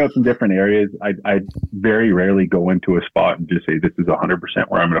I pick out some different areas. I very rarely go into a spot and just say, this is 100%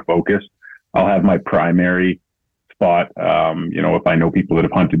 where I'm going to focus. I'll have my primary spot. If I know people that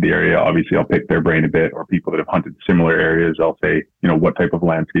have hunted the area, obviously I'll pick their brain a bit, or people that have hunted similar areas, I'll say, what type of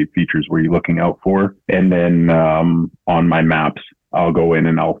landscape features were you looking out for? And then on my maps, I'll go in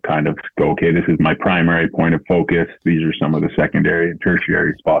and I'll kind of go, okay, this is my primary point of focus. These are some of the secondary and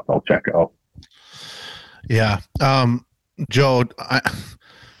tertiary spots I'll check out. Yeah. Joe,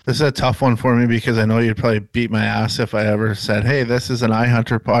 this is a tough one for me because I know you'd probably beat my ass if I ever said, hey, this is an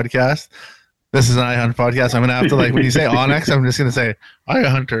iHunter podcast. This is an iHunter podcast. I'm going to have to, when you say Onyx, I'm just going to say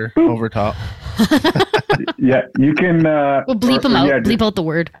iHunter over top. Yeah, you can. We'll bleep them out. Yeah, bleep out the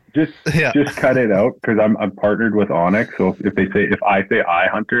word. Just cut it out because I'm partnered with Onyx. So if I say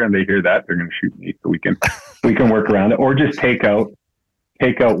iHunter and they hear that, they're going to shoot me. So we can work around it, or just take out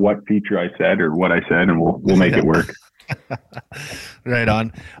what feature I said or what I said, and we'll make it work. Right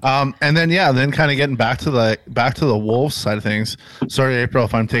on. And then kind of getting back to the wolves side of things. Sorry, April,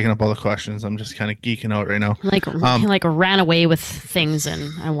 if I'm taking up all the questions. I'm just kind of geeking out right now. Like ran away with things,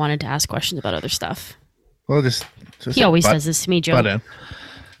 and I wanted to ask questions about other stuff. Well, just he always does this to me, Joe.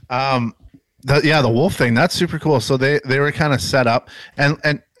 The wolf thing, that's super cool. So they were kind of set up,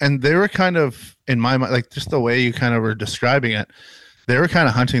 and they were kind of, in my mind, like just the way you kind of were describing it, they were kind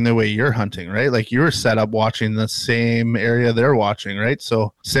of hunting the way you're hunting, right? Like you were set up watching the same area they're watching, right?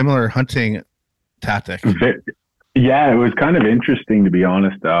 So similar hunting tactic. Yeah, it was kind of interesting, to be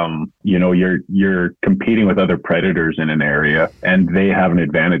honest. You're competing with other predators in an area, and they have an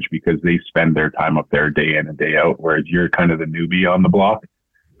advantage because they spend their time up there day in and day out, whereas you're kind of the newbie on the block.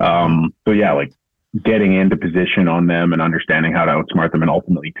 Like getting into position on them and understanding how to outsmart them and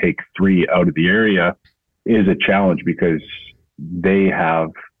ultimately take 3 out of the area is a challenge because they have,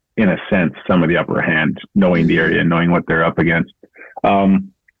 in a sense, some of the upper hand, knowing the area and knowing what they're up against.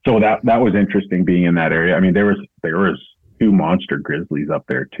 So that was interesting being in that area. I mean, there was 2 monster grizzlies up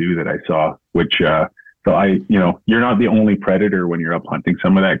there too that I saw, which, you're not the only predator when you're up hunting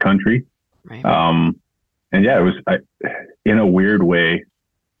some of that country. Right. It was, in a weird way,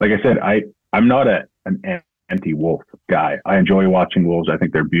 like I said, I'm not an anti-wolf guy. I enjoy watching wolves. I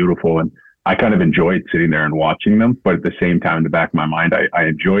think they're beautiful, and I kind of enjoyed sitting there and watching them. But at the same time, in the back of my mind, I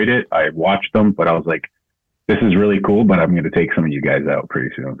enjoyed it. I watched them, but I was like, this is really cool, but I'm going to take some of you guys out pretty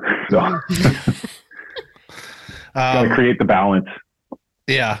soon. So gotta create the balance.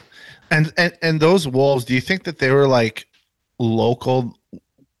 Yeah. And those wolves, do you think that they were like local,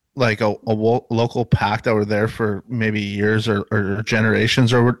 like a local pack that were there for maybe years or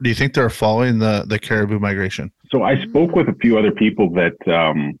generations, or do you think they're following the caribou migration? So I spoke with a few other people that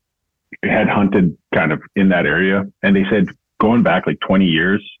had hunted kind of in that area, and they said going back like 20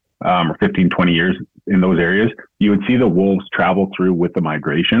 years or 15, 20 years in those areas, you would see the wolves travel through with the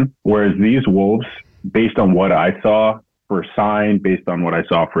migration. Whereas these wolves, based on what I saw for sign, based on what I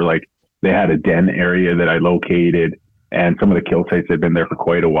saw for they had a den area that I located, and some of the kill sites had been there for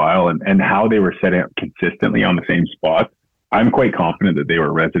quite a while, and how they were setting up consistently on the same spot. I'm quite confident that they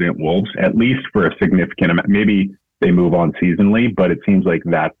were resident wolves, at least for a significant amount. Maybe they move on seasonally, but it seems like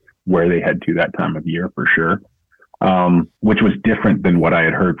that's where they head to that time of year for sure. Which was different than what I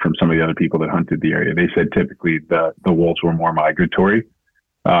had heard from some of the other people that hunted the area. They said typically the wolves were more migratory.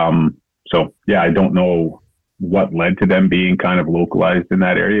 I don't know what led to them being kind of localized in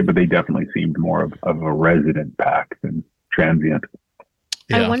that area, but they definitely seemed more of a resident pack than transient.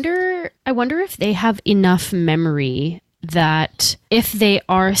 Yeah. I wonder if they have enough memory that if they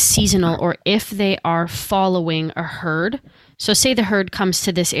are seasonal or if they are following a herd. So say the herd comes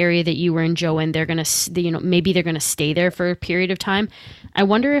to this area that you were in, Joe, and they're going to, maybe they're going to stay there for a period of time. I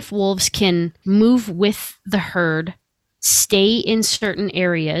wonder if wolves can move with the herd, stay in certain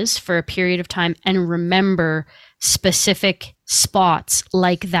areas for a period of time, and remember specific spots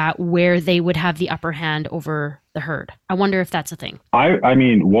like that where they would have the upper hand over the herd. I wonder if that's a thing. I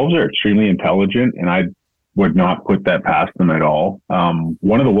mean, wolves are extremely intelligent, and I would not put that past them at all.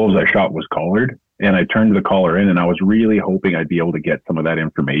 One of the wolves I shot was collared, and I turned the collar in, and I was really hoping I'd be able to get some of that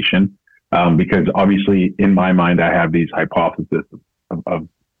information. Because obviously in my mind, I have these hypotheses of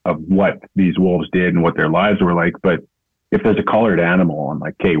what these wolves did and what their lives were like. But if there's a collared animal, I'm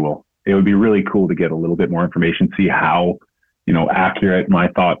like, okay, well, it would be really cool to get a little bit more information, see how, accurate my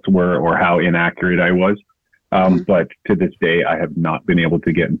thoughts were or how inaccurate I was. But to this day, I have not been able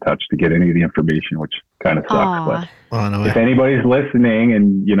to get in touch to get any of the information, which kind of sucks. Aw. But if anybody's listening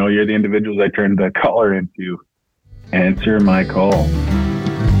and, you know, you're the individuals I turned the caller into, answer my call.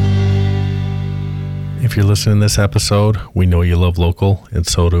 If you're listening to this episode, we know you love local, and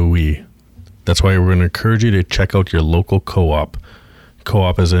so do we. That's why we're going to encourage you to check out your local co-op.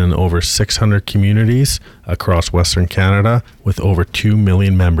 Co-op is in over 600 communities across Western Canada with over 2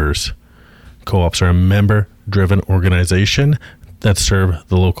 million members. Co-ops are a member-driven organization that serve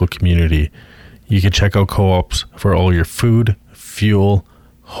the local community. You can check out co-ops for all your food, fuel,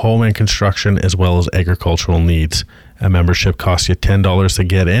 home and construction, as well as agricultural needs. A membership costs you $10 to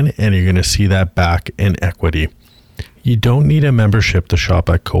get in, and you're going to see that back in equity. You don't need a membership to shop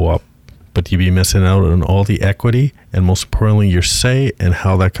at co-op, but you'd be missing out on all the equity and, most importantly, your say in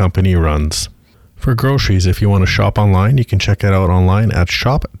how that company runs. For groceries, if you want to shop online, you can check it out online at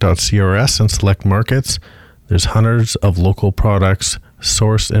shop.crs and select markets. There's hundreds of local products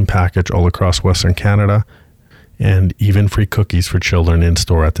sourced and packaged all across Western Canada, and even free cookies for children in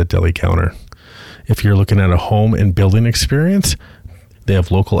store at the deli counter. If you're looking at a home and building experience, they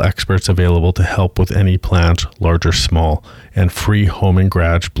have local experts available to help with any plans, large or small, and free home and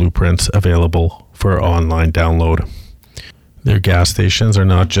garage blueprints available for online download. Their gas stations are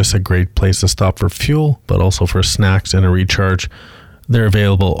not just a great place to stop for fuel, but also for snacks and a recharge. They're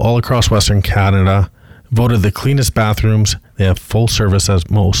available all across Western Canada. Voted the cleanest bathrooms. They have full service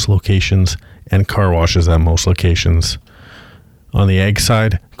at most locations and car washes at most locations. On the ag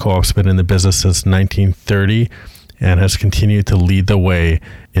side, Co-op's been in the business since 1930 and has continued to lead the way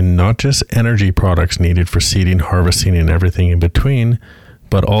in not just energy products needed for seeding, harvesting, and everything in between,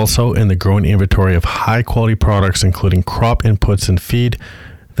 but also in the growing inventory of high-quality products, including crop inputs and feed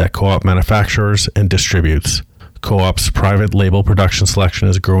that Co-op manufactures and distributes. Co-op's private label production selection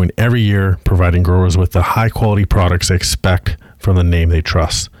is growing every year, providing growers with the high-quality products they expect from the name they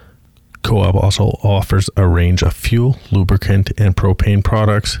trust. Co-op also offers a range of fuel, lubricant, and propane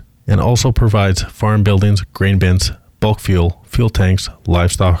products, and also provides farm buildings, grain bins, bulk fuel, fuel tanks,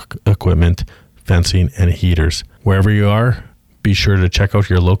 livestock equipment, fencing, and heaters. Wherever you are, be sure to check out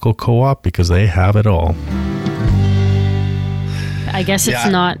your local co-op because they have it all. I guess it's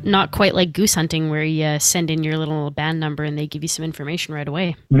not quite like goose hunting where you send in your little band number and they give you some information right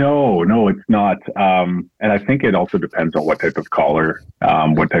away. No, it's not. And I think it also depends on what type of collar,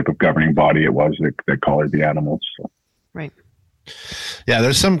 what type of governing body it was that collared the animals. So. Right. Yeah,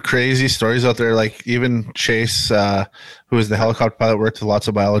 there's some crazy stories out there. Like even Chase, who is the helicopter pilot, worked with lots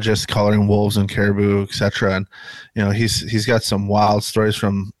of biologists collaring wolves and caribou, etc. And you know, he's got some wild stories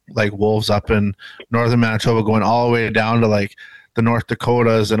from like wolves up in northern Manitoba going all the way down to like the North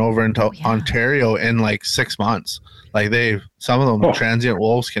Dakotas and over into Ontario in like 6 months. Like some of them transient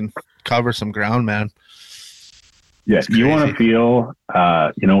wolves can cover some ground, man. Yeah, you want to feel,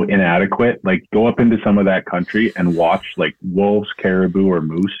 inadequate. Like go up into some of that country and watch like wolves, caribou, or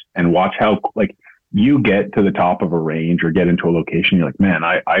moose, and watch how like you get to the top of a range or get into a location. You're like, man,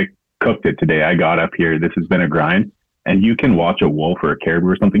 I cooked it today. I got up here. This has been a grind. And you can watch a wolf or a caribou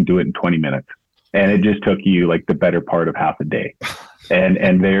or something do it in 20 minutes. And it just took you like the better part of half a day.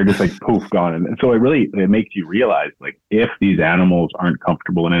 And they're just like poof, gone. And so it makes you realize like if these animals aren't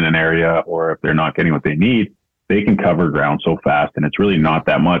comfortable in an area or if they're not getting what they need, they can cover ground so fast. And it's really not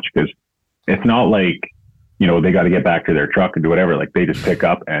that much because it's not like, you know, they got to get back to their truck and do whatever. Like they just pick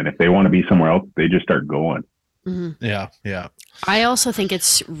up and if they want to be somewhere else, they just start going. Mm-hmm. Yeah. I also think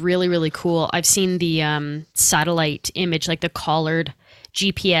it's really, really cool. I've seen the satellite image, like the collared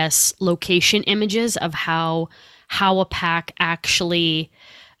GPS location images of how a pack actually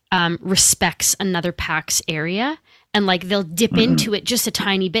respects another pack's area. And like they'll dip into it just a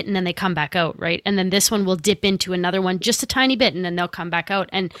tiny bit and then they come back out, right? And then this one will dip into another one just a tiny bit and then they'll come back out.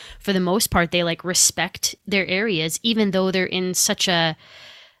 And for the most part, they like respect their areas, even though they're in such a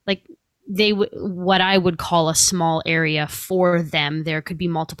like what I would call a small area for them. There could be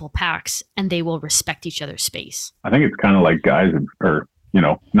multiple packs and they will respect each other's space. I think it's kind of like guys or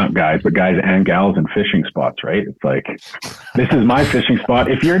not guys, but guys and gals in fishing spots, right? It's like, this is my fishing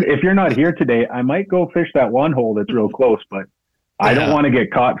spot. If you're not here today, I might go fish that one hole that's real close, but I don't want to get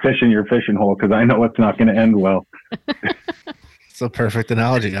caught fishing your fishing hole because I know it's not going to end well. It's a perfect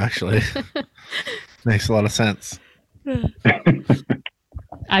analogy, actually. Makes a lot of sense.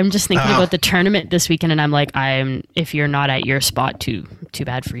 I'm just thinking about the tournament this weekend, and I'm like, if you're not at your spot, too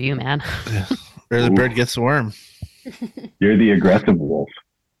bad for you, man. Yeah. Or the bird gets the worm. You're the aggressive wolf.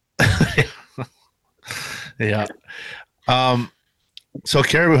 Yeah. So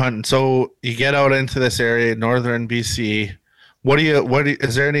caribou hunting. So you get out into this area, northern BC.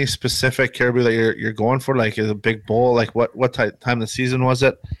 Is there any specific caribou that you're going for? Like is a big bull? Like what time of the season was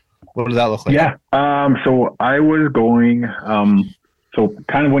it? What did that look like? Yeah. So I was going, so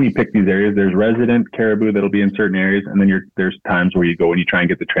kind of when you pick these areas, there's resident caribou that'll be in certain areas. And then there's times where you go and you try and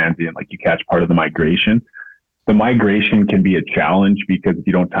get the transient, like you catch part of the migration. The migration can be a challenge because if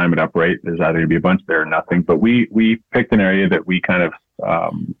you don't time it up right, there's either going to be a bunch there or nothing. But we picked an area that we kind of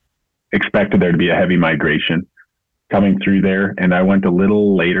expected there to be a heavy migration coming through there. And I went a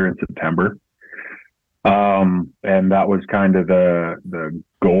little later in September. And that was kind of the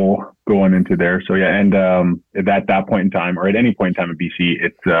goal going into there. So yeah. And at that point in time, or at any point in time in BC,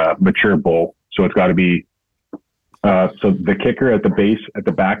 it's a mature bull. So it's got to be, so the kicker at the base, at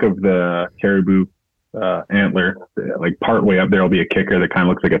the back of the caribou antler, like part way up there will be a kicker that kind of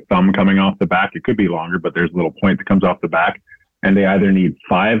looks like a thumb coming off the back. It could be longer, but there's a little point that comes off the back, and they either need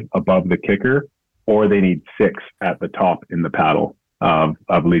 5 above the kicker or they need 6 at the top in the paddle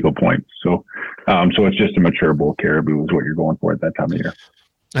of legal points. So it's just a mature bull caribou is what you're going for at that time of year.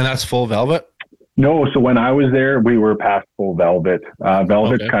 And that's full velvet? No. So when I was there, we were past full velvet.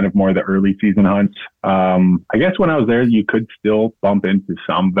 Velvet's kind of more the early season hunts. I guess when I was there, you could still bump into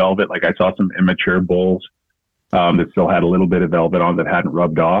some velvet. Like I saw some immature bulls that still had a little bit of velvet on that hadn't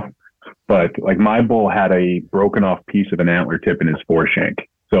rubbed off. But like my bull had a broken off piece of an antler tip in his foreshank.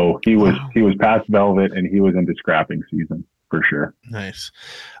 So he was past velvet and he was into scrapping season for sure. Nice.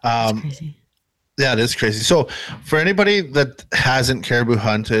 That's crazy. Yeah, it is crazy. So for anybody that hasn't caribou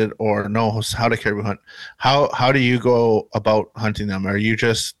hunted or knows how to caribou hunt, how do you go about hunting them? Are you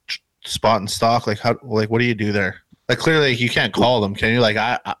just spot and stalk? Like what do you do there? Like clearly you can't call them, can you? Like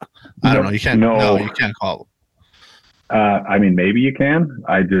I don't know. You can't. No, you can't call them. I mean, maybe you can.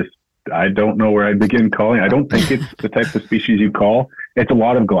 I don't know where I'd begin calling. I don't think it's the type of species you call. It's a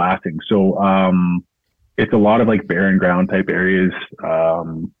lot of glassing. So it's a lot of like barren ground type areas.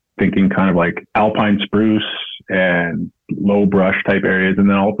 Thinking kind of like alpine spruce and low brush type areas, and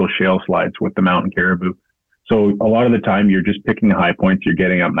then also shale slides with the mountain caribou. So a lot of the time you're just picking high points, you're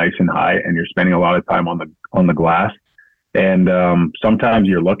getting up nice and high, and you're spending a lot of time on the glass. And sometimes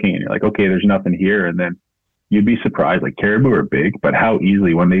you're looking and you're like, okay, there's nothing here. And then you'd be surprised, like caribou are big, but how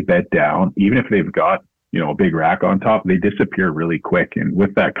easily when they bed down, even if they've got, a big rack on top, they disappear really quick. And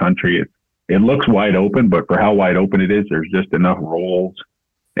with that country, it looks wide open, but for how wide open it is, there's just enough rolls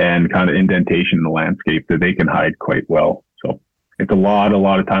and kind of indentation in the landscape that they can hide quite well. So it's a lot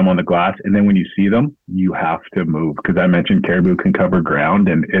of time on the glass. And then when you see them, you have to move, because I mentioned caribou can cover ground,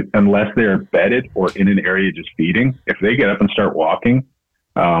 and unless they're bedded or in an area just feeding, if they get up and start walking,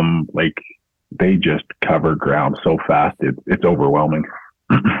 like they just cover ground so fast. It's overwhelming.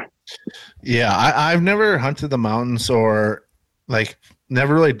 Yeah. I've never hunted the mountains or like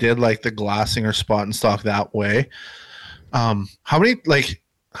never really did like the glassing or spot and stalk that way.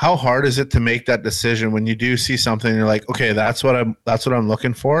 How hard is it to make that decision when you do see something and you're like, okay, that's what I'm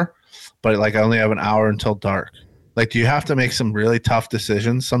looking for, but like I only have an hour until dark? Like, do you have to make some really tough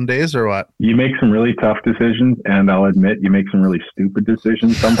decisions some days or what? You make some really tough decisions, and I'll admit you make some really stupid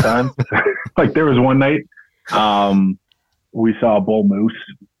decisions sometimes. Like there was one night, we saw a bull moose,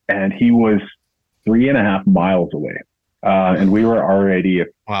 and he was 3.5 miles away. And we were already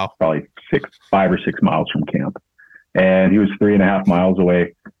probably 5 or 6 miles from camp. And he was 3.5 miles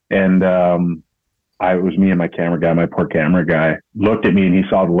away. And it was me and my camera guy, my poor camera guy, looked at me and he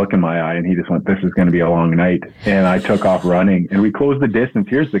saw the look in my eye and he just went, this is going to be a long night. And I took off running and we closed the distance.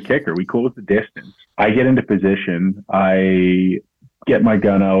 Here's the kicker. We closed the distance. I get into position. I get my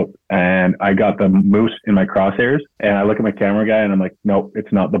gun out and I got the moose in my crosshairs. And I look at my camera guy and I'm like, nope,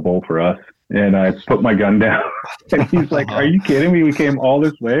 it's not the bull for us. And I put my gun down and he's like, are you kidding me? We came all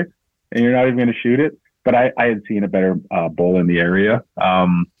this way and you're not even going to shoot it? But I had seen a better bull in the area.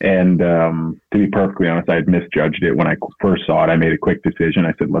 To be perfectly honest, I had misjudged it when I first saw it. I made a quick decision.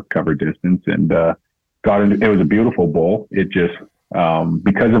 I said, look, cover distance, and got into it. Was a beautiful bull. It just,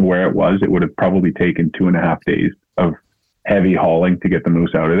 because of where it was, it would have probably taken 2.5 days of heavy hauling to get the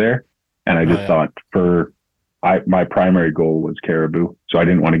moose out of there. And I just thought my primary goal was caribou. So I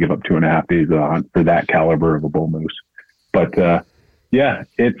didn't want to give up 2.5 days of the hunt for that caliber of a bull moose. But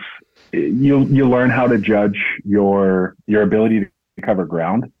you learn how to judge your ability to cover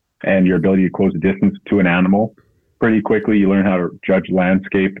ground and your ability to close the distance to an animal pretty quickly. You learn how to judge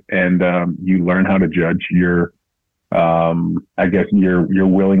landscape, and you learn how to judge your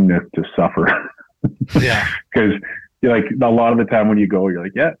willingness to suffer. Yeah. Because you're like, a lot of the time when you go, you're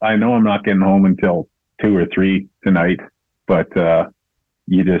like, yeah, I know I'm not getting home until 2 or 3 tonight, but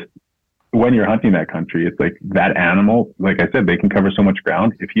when you're hunting that country, it's like that animal, like I said, they can cover so much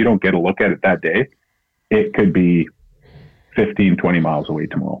ground. If you don't get a look at it that day, it could be 15, 20 miles away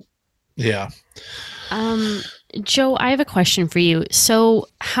tomorrow. Yeah. Joe, I have a question for you. So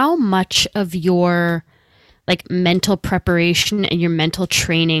how much of your like mental preparation and your mental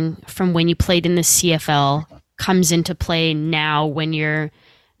training from when you played in the CFL comes into play now when you're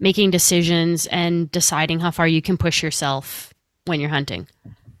making decisions and deciding how far you can push yourself when you're hunting?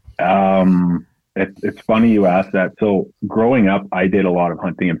 It's funny you ask that. So growing up, I did a lot of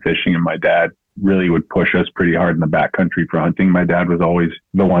hunting and fishing, and my dad really would push us pretty hard in the backcountry for hunting. My dad was always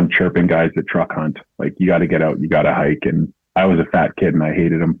the one chirping guys that truck hunt. Like, you got to get out, you got to hike. And I was a fat kid and I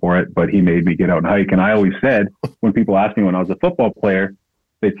hated him for it, but he made me get out and hike. And I always said, when people ask me when I was a football player,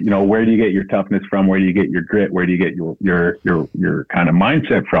 that, you know, where do you get your toughness from? Where do you get your grit? Where do you get your kind of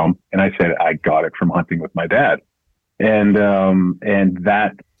mindset from? And I said, I got it from hunting with my dad. And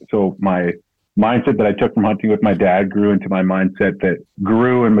that, so my mindset that I took from hunting with my dad grew into my mindset that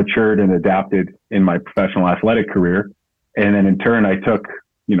grew and matured and adapted in my professional athletic career. And then in turn, I took,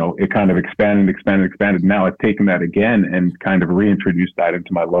 you know, it kind of expanded. Now I've taken that again and kind of reintroduced that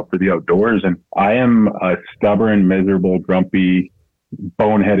into my love for the outdoors. And I am a stubborn, miserable, grumpy,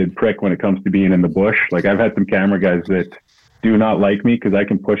 boneheaded prick when it comes to being in the bush. Like, I've had some camera guys that do not like me because I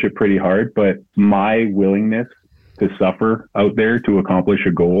can push it pretty hard, but my willingness to suffer out there to accomplish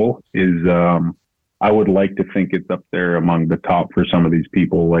a goal is, I would like to think it's up there among the top for some of these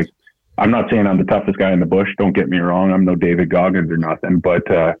people. Like, I'm not saying I'm the toughest guy in the bush. Don't get me wrong. I'm no David Goggins or nothing. But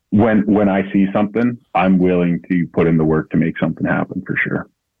when I see something, I'm willing to put in the work to make something happen for sure.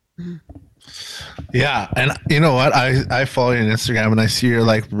 Yeah. And you know what? I follow you on Instagram and I see you're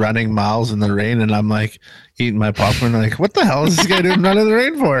like running miles in the rain, and I'm like eating my popcorn. Like, what the hell is this guy doing running in the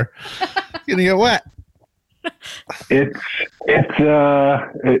rain for? You're gonna get wet.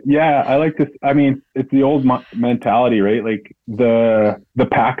 Yeah, I like this. I mean, it's the old mentality, right? Like the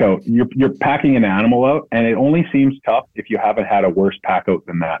pack out, you're packing an animal out, and it only seems tough if you haven't had a worse pack out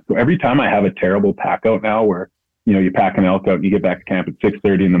than that. So every time I have a terrible pack out now where, you know, you pack an elk out and you get back to camp at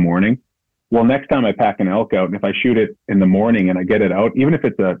 6:30 in the morning. Well, next time I pack an elk out, and if I shoot it in the morning and I get it out, even if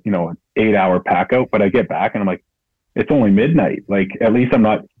it's a, you know, an 8-hour pack out, but I get back and I'm like, it's only midnight. Like, at least I'm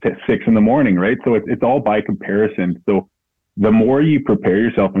not at 6 in the morning, right? So it's all by comparison. So the more you prepare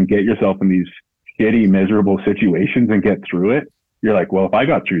yourself and get yourself in these shitty, miserable situations and get through it, you're like, well, if I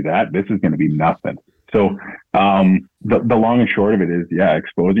got through that, this is going to be nothing. So the long and short of it is, yeah,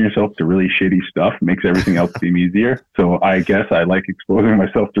 exposing yourself to really shitty stuff makes everything else seem easier. So I guess I like exposing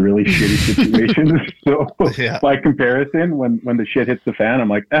myself to really shitty situations. So yeah. By comparison, when the shit hits the fan, I'm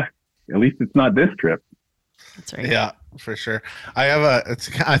like, at least it's not this trip. That's right. Yeah, for sure.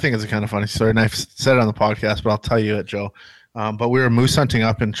 I think it's a kind of funny story, and I've said it on the podcast, but I'll tell you it, Joe. But we were moose hunting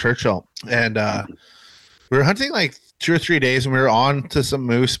up in Churchill, and we were hunting like 2 or 3 days, and we were on to some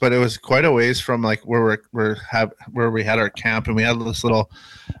moose, but it was quite a ways from like where we had our camp, and we had this little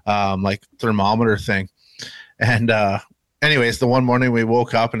like thermometer thing. And anyways, the one morning we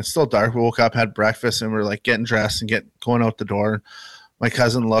woke up, and it's still dark. We woke up, had breakfast, and we're like getting dressed and going out the door. My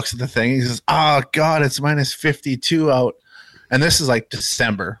cousin looks at the thing. He says, "Oh God, it's minus 52 out." And this is like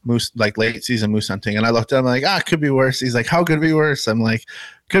December, moose, like late season moose hunting. And I looked at him like, it could be worse. He's like, how could it be worse? I'm like,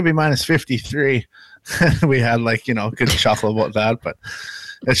 could be minus 53. We had like, you know, good chuckle about that, but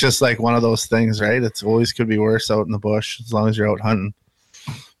it's just like one of those things, right? It's always could be worse out in the bush as long as you're out hunting.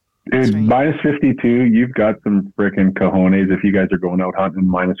 Dude, right. Minus 52, you've got some freaking cojones if you guys are going out hunting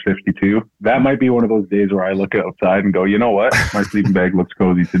minus 52. That might be one of those days where I look outside and go, you know what? My sleeping bag looks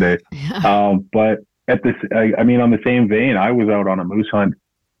cozy today. Yeah. But at this, I mean, on the same vein, I was out on a moose hunt,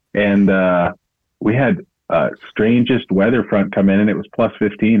 and we had strangest weather front come in, and it was plus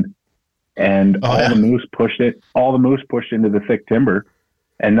 15. And the moose pushed into the thick timber,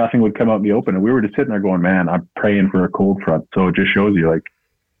 and nothing would come out in the open. And we were just sitting there going, man, I'm praying for a cold front. So it just shows you, like,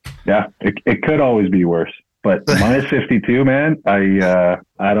 yeah, it could always be worse, but minus 52, man, I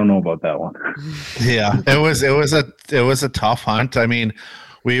don't know about that one. Yeah, it was a tough hunt. I mean,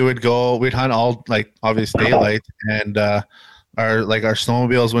 we'd hunt all, like, obvious daylight, and our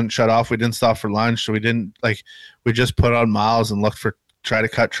snowmobiles wouldn't shut off. We didn't stop for lunch. So we just put on miles and try to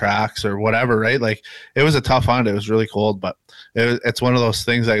cut tracks or whatever, right? Like, it was a tough hunt. It was really cold, but it's one of those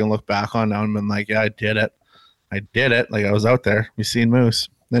things I can look back on now and been like, yeah, I did it. Like, I was out there. We seen moose.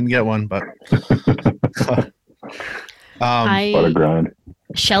 Didn't get one, but what a grind.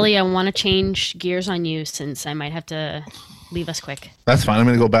 Shelly, I want to change gears on you since I might have to leave us quick. That's fine. I'm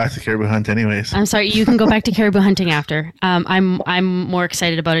going to go back to caribou hunt anyways. I'm sorry. You can go back to caribou hunting after. I'm more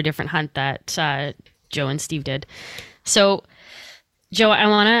excited about a different hunt that Joe and Steve did. So, Joe, I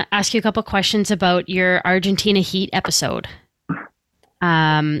want to ask you a couple questions about your Argentina Heat episode.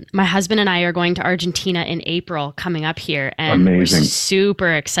 My husband and I are going to Argentina in April coming up here, and Amazing. We're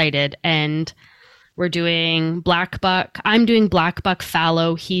super excited. And We're doing black buck. I'm doing black buck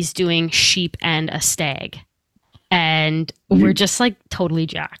fallow. He's doing sheep and a stag. And we're just like totally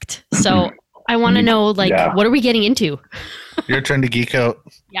jacked. So I want to know, like, what are we getting into? Your turn to geek out.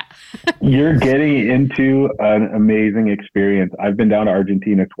 Yeah. You're getting into an amazing experience. I've been down to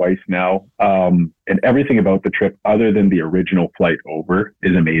Argentina twice now. And everything about the trip, other than the original flight over,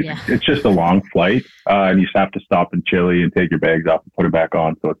 is amazing. Yeah. It's just a long flight. And you just have to stop in Chile and take your bags off and put it back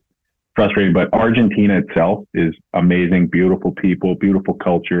on. So it's frustrating. But Argentina itself is amazing. Beautiful people, beautiful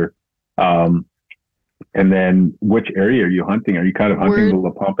culture. And then which area are you hunting? Are you kind of hunting the La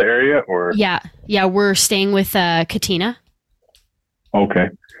Pampa area or? Yeah. We're staying with Katina. Okay.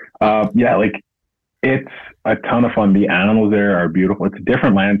 Like it's a ton of fun. The animals there are beautiful. It's a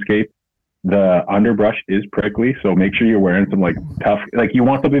different landscape. The underbrush is prickly. So make sure you're wearing some like tough, like you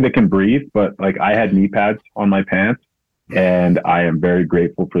want something that can breathe, but like I had knee pads on my pants and I am very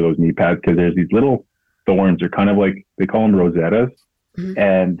grateful for those knee pads because there's these little thorns. They're kind of like, they call them rosettas. Mm-hmm.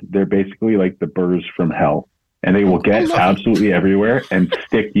 And they're basically like the burrs from hell, and they will get absolutely everywhere and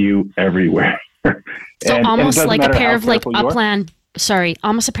stick you everywhere. So almost like a pair of like upland,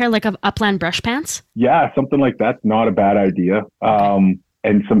 almost a pair like of upland brush pants. Yeah, something like that's not a bad idea.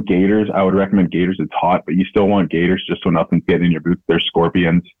 And some gaiters. I would recommend gaiters. It's hot, but you still want gaiters just so nothing's getting in your boots. There's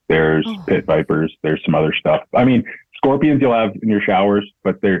scorpions, there's pit vipers, there's some other stuff. I mean, scorpions you'll have in your showers,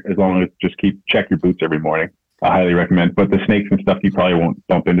 but they're as long as just check your boots every morning. I highly recommend, but the snakes and stuff, you probably won't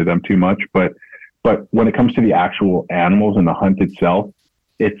bump into them too much. But when it comes to the actual animals and the hunt itself,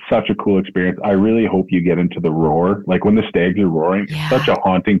 it's such a cool experience. I really hope you get into the roar. Like when the stags are roaring, it's such a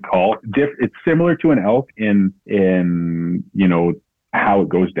haunting call. It's similar to an elk in, you know, how it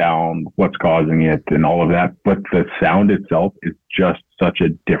goes down, what's causing it and all of that. But the sound itself is just such a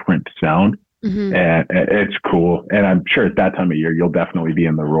different sound. Mm-hmm. And it's cool. And I'm sure at that time of year, you'll definitely be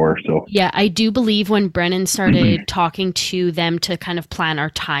in the roar. So yeah, I do believe when Brennan started talking to them to kind of plan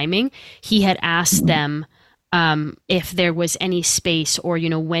our timing, he had asked them if there was any space or, you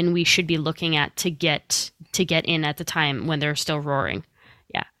know, when we should be looking at to get in at the time when they're still roaring.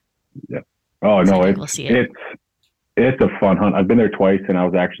 Yeah. Yeah. Oh, so no, it's a fun hunt. I've been there twice and I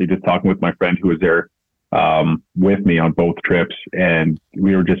was actually just talking with my friend who was there with me on both trips, and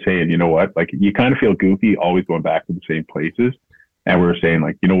we were just saying, you know what, like you kind of feel goofy always going back to the same places, and we were saying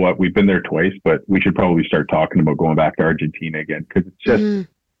like, you know what, we've been there twice, but we should probably start talking about going back to Argentina again because it's just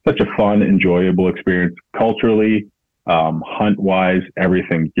such a fun, enjoyable experience culturally, hunt wise,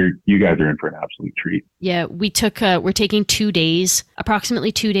 everything. You guys are in for an absolute treat. Yeah, we're taking 2 days,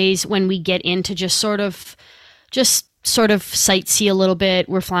 approximately 2 days when we get into just sort of sightsee a little bit.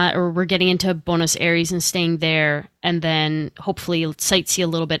 We're getting into Buenos Aires and staying there, and then hopefully sightsee a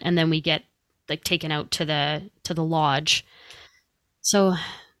little bit, and then we get like taken out to the lodge. So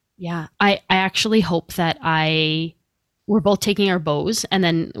yeah, I actually hope that we're both taking our bows, and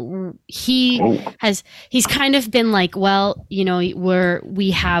then he's kind of been like, well, you know,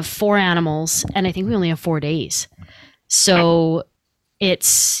 we have 4 animals and I think we only have 4 days. So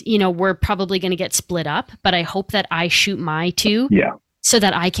it's, you know, we're probably going to get split up, but I hope that I shoot my 2 so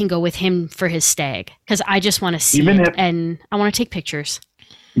that I can go with him for his stag. Cause I just want to see and I want to take pictures.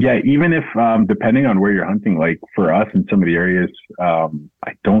 Yeah. Even if, depending on where you're hunting, like for us in some of the areas, I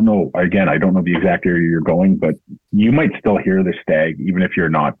don't know the exact area you're going, but you might still hear the stag, even if you're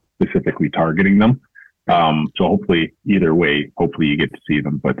not specifically targeting them. So hopefully either way, hopefully you get to see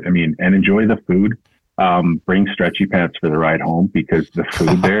them, but I mean, and enjoy the food. Bring stretchy pants for the ride home because the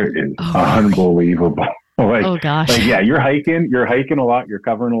food there is unbelievable. Like, oh gosh. Like, yeah, you're hiking a lot, you're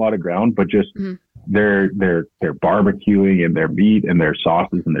covering a lot of ground, but just they're barbecuing and their meat and their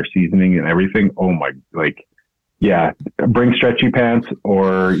sauces and their seasoning and everything. Oh my, like, yeah, bring stretchy pants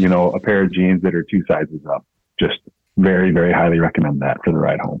or, you know, a pair of jeans that are 2 sizes up. Just very, very highly recommend that for the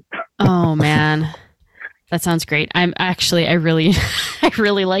ride home. Oh man. That sounds great. I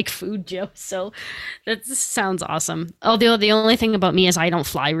really like food, Joe. So that sounds awesome. Although the only thing about me is I don't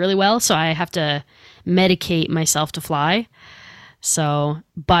fly really well, so I have to medicate myself to fly. So,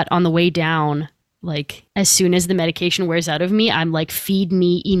 but on the way down, like as soon as the medication wears out of me, I'm like, feed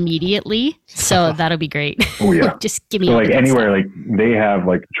me immediately. So that'll be great. Oh yeah. Just give me so like anywhere, like they have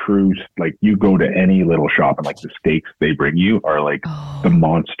like true, like you go to any little shop and like the steaks they bring you are like the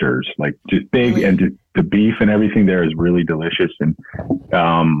monsters, like just big and just the beef and everything there is really delicious. And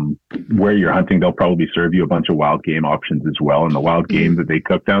where you're hunting, they'll probably serve you a bunch of wild game options as well. And the wild game that they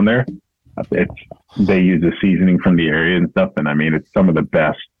cook down there, they use the seasoning from the area and stuff. And I mean, it's some of the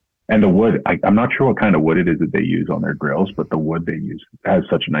best. And the wood, I'm not sure what kind of wood it is that they use on their grills, but the wood they use has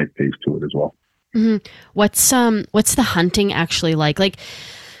such a nice taste to it as well. Mm-hmm. What's the hunting actually like? Like,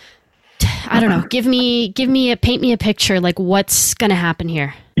 I don't know. Paint me a picture. Like, what's going to happen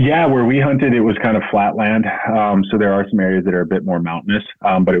here? Yeah, where we hunted, it was kind of flat land. So there are some areas that are a bit more mountainous,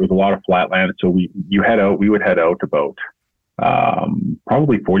 but it was a lot of flat land. So we would head out about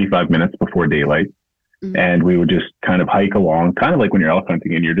probably 45 minutes before daylight. Mm-hmm. And we would just kind of hike along, kind of like when you're elk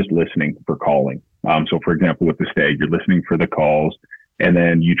hunting and you're just listening for calling. So for example, with the stag, you're listening for the calls, and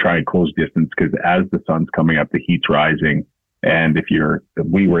then you try and close distance, because as the sun's coming up, the heat's rising. And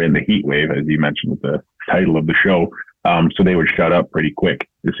we were in the heat wave, as you mentioned with the title of the show. So they would shut up pretty quick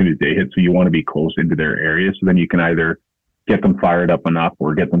as soon as day hit. So you want to be close into their area. So then you can either get them fired up enough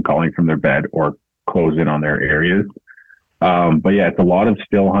or get them calling from their bed or close in on their areas. But yeah, it's a lot of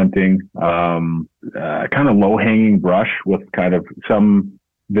still hunting, kind of low hanging brush with kind of some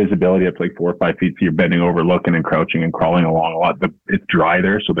visibility up to like 4 or 5 feet. So you're bending over, looking and crouching and crawling along a lot. It's dry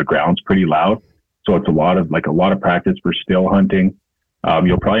there, so the ground's pretty loud. So it's a lot of practice for still hunting.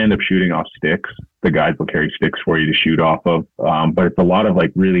 You'll probably end up shooting off sticks. The guides will carry sticks for you to shoot off of. But it's a lot of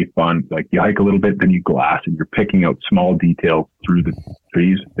like really fun. Like you hike a little bit, then you glass, and you're picking out small details through the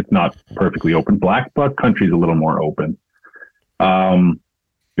trees. It's not perfectly open. Black buck country is a little more open.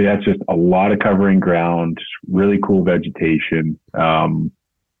 But yeah, it's just a lot of covering ground, really cool vegetation.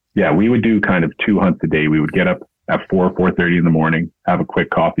 Yeah, we would do kind of 2 hunts a day. We would get up at 4:30 in the morning, have a quick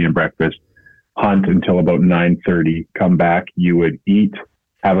coffee and breakfast, hunt until about 9:30, come back. You would eat,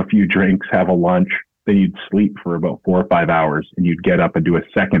 have a few drinks, have a lunch. Then you'd sleep for about 4 or 5 hours, and you'd get up and do a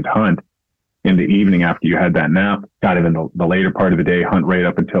second hunt in the evening after you had that nap, kind of in the later part of the day, hunt right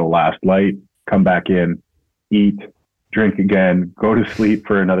up until last light, come back in, eat, drink again, go to sleep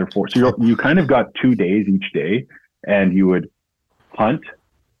for another 4. So you kind of got 2 days each day, and you would hunt,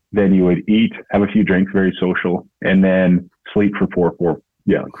 then you would eat, have a few drinks, very social, and then sleep for 4.5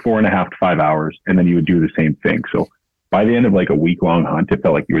 to 5 hours. And then you would do the same thing. So by the end of like a week-long hunt, it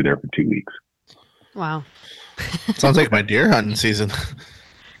felt like you were there for 2 weeks. Wow. Sounds like my deer hunting season.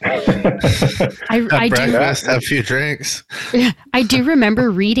 I breakfast, have a few drinks. I do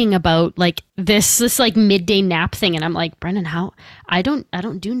remember reading about like this like midday nap thing, and I'm like, Brendan, how I don't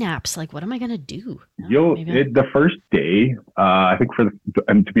do naps. Like, what am I gonna do? The first day, I think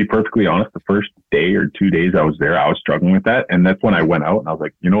and to be perfectly honest, the first day or 2 days I was there, I was struggling with that, and that's when I went out and I was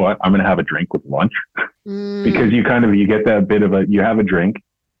like, you know what, I'm gonna have a drink with lunch, because you get that bit of you have a drink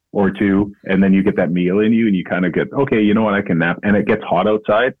or two, and then you get that meal in you, and you kind of get, okay, you know what, I can nap. And it gets hot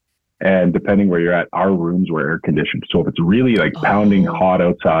outside, and depending where you're at, our rooms were air conditioned. So if it's really like pounding hot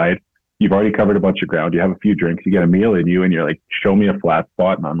outside, you've already covered a bunch of ground, you have a few drinks, you get a meal in you, and you're like, show me a flat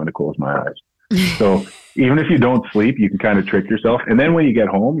spot and I'm going to close my eyes. So even if you don't sleep, you can kind of trick yourself. And then when you get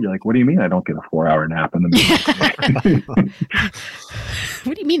home, you're like, what do you mean I don't get a 4-hour nap in the middle?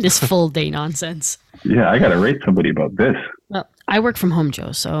 What do you mean this full day nonsense? Yeah, I got to rate somebody about this. Well, I work from home,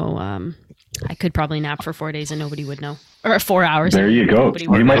 Joe, so I could probably nap for 4 days and nobody would know. Or 4 hours. There you go.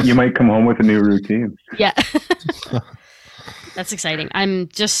 You might come home with a new routine. Yeah. That's exciting. I'm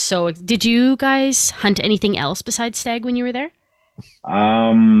just so... Did you guys hunt anything else besides stag when you were there?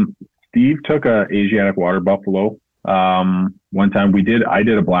 Steve took a Asiatic water buffalo. One time I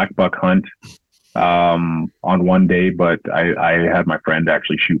did a black buck hunt on one day, but I had my friend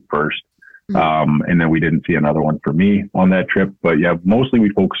actually shoot first. And then we didn't see another one for me on that trip. But yeah, mostly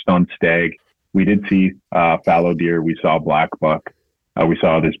we focused on stag. We did see fallow deer. We saw black buck. We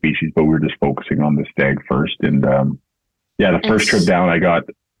saw other species, but we were just focusing on the stag first. And the first trip down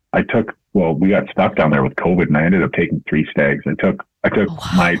we got stuck down there with COVID, and I ended up taking 3 stags. I took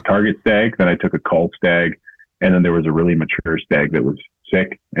my target stag, then I took a cull stag, and then there was a really mature stag that was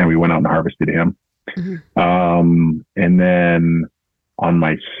sick, and we went out and harvested him. Mm-hmm. And then on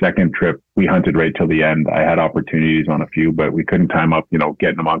my second trip, we hunted right till the end. I had opportunities on a few, but we couldn't time up,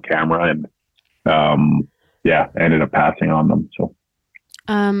 getting them on camera, and ended up passing on them.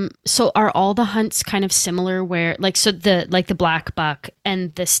 So are all the hunts kind of similar where the black buck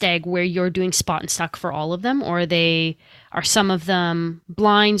and the stag where you're doing spot and stuck for all of them, or are some of them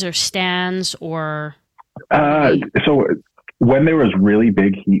blinds or stands or? So when there was really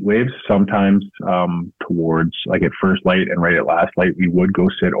big heat waves, sometimes towards like at first light and right at last light, we would go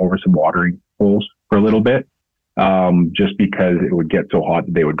sit over some watering holes for a little bit, just because it would get so hot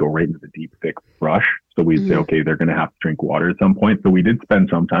that they would go right into the deep, thick brush. So we'd say, okay, they're going to have to drink water at some point. So we did spend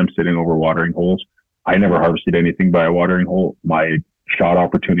some time sitting over watering holes. I never harvested anything by a watering hole. My shot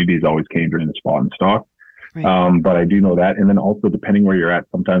opportunities always came during the spot and stock. Right. But I do know that. And then also, depending where you're at,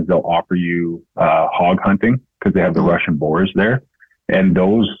 sometimes they'll offer you hog hunting because they have the Russian boars there. And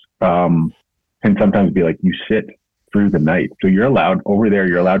those can sometimes be like, you sit through the night. So you're allowed over there,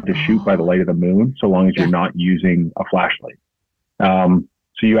 you're allowed to shoot by the light of the moon, so long as you're not using a flashlight.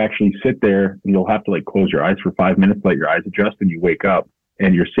 So you actually sit there and you'll have to like close your eyes for 5 minutes, let your eyes adjust, and you wake up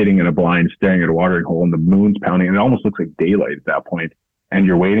and you're sitting in a blind staring at a watering hole and the moon's pounding and it almost looks like daylight at that point. And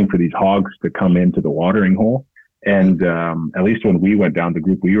you're waiting for these hogs to come into the watering hole. And at least when we went down, the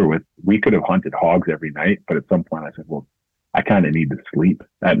group we were with, we could have hunted hogs every night. But at some point I said, well, I kind of need to sleep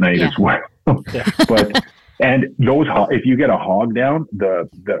at night as well. But and those, if you get a hog down,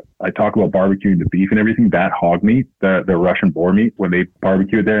 I talk about barbecuing the beef and everything, that hog meat, the Russian boar meat, when they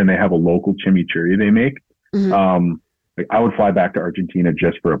barbecue it there and they have a local chimichurri they make, I would fly back to Argentina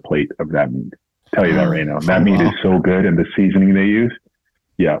just for a plate of that meat. Tell you that right now. That meat is so good, and the seasoning they use.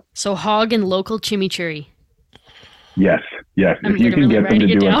 Yeah. So hog and local chimichurri. Yes. If you can get them to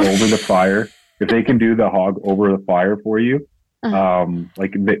do it over the fire, if they can do the hog over the fire for you,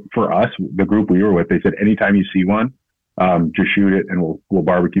 for us, the group we were with, they said anytime you see one, just shoot it and we'll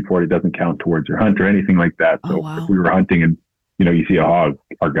barbecue for it. It doesn't count towards your hunt or anything like that. So if we were hunting and you see a hog,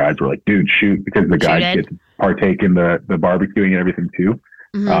 our guides were like, dude, shoot, because the guides get to partake in the barbecuing and everything too.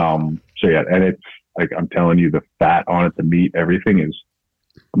 So yeah, and it's like, I'm telling you, the fat on it, the meat, everything is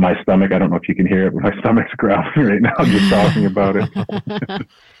my stomach. I don't know if you can hear it, but my stomach's growling right now just talking about it.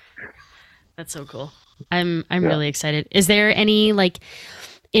 That's so cool. I'm really excited. Is there any like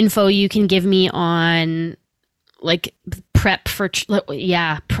info you can give me on like prep for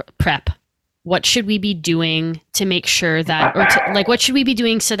prep? What should we be doing to make sure that, what should we be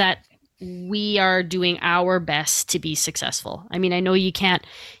doing so that we are doing our best to be successful? I mean, I know you can't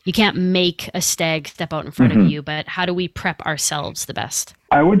make a stag step out in front of you, but how do we prep ourselves the best?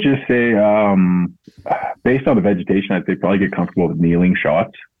 I would just say, based on the vegetation, I'd say probably get comfortable with kneeling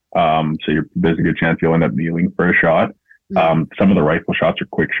shots. So there's a good chance you'll end up kneeling for a shot. Some of the rifle shots are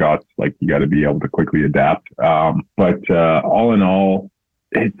quick shots, like you got to be able to quickly adapt. But all in all,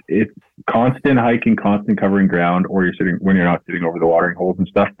 it's constant hiking, constant covering ground, or when you're not sitting over the watering holes and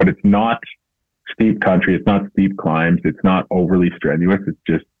stuff. But it's not steep country, it's not steep climbs, it's not overly strenuous. It's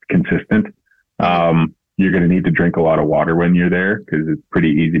just consistent. You're going to need to drink a lot of water when you're there because it's pretty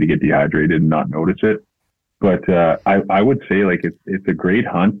easy to get dehydrated and not notice it. But I would say like it's a great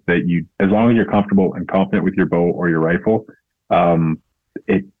hunt that as long as you're comfortable and confident with your bow or your rifle,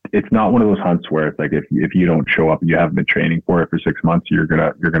 it's not one of those hunts where it's like if you don't show up and you haven't been training for it for 6 months, you're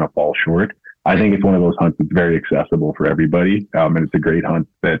gonna fall short. I think it's one of those hunts that's very accessible for everybody, and it's a great hunt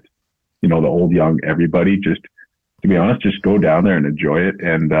that the old, young, everybody. Just to be honest, just go down there and enjoy it,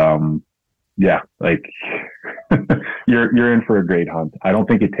 and you're in for a great hunt. I don't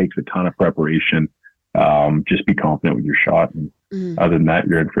think it takes a ton of preparation. Just be confident with your shot, and other than that,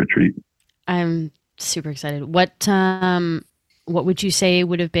 you're in for a treat. I'm super excited. What would you say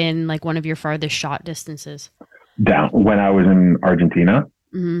would have been like one of your farthest shot distances? Down when I was in Argentina.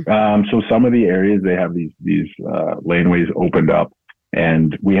 So some of the areas they have these laneways opened up,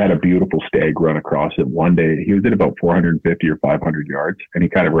 and we had a beautiful stag run across it one day. He was at about 450 or 500 yards, and he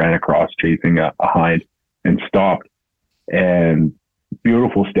kind of ran across chasing a hind and stopped. And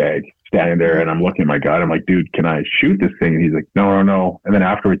beautiful stag standing there, and I'm looking at my guide. I'm like, dude, can I shoot this thing? And he's like, no. And then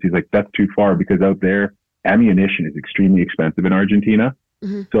afterwards, he's like, that's too far, because out there, ammunition is extremely expensive in Argentina.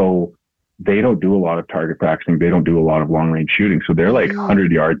 So they don't do a lot of target practicing. They don't do a lot of long range shooting. So they're like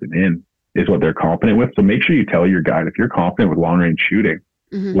 100 yards and in is what they're confident with. So make sure you tell your guide, if you're confident with long range shooting,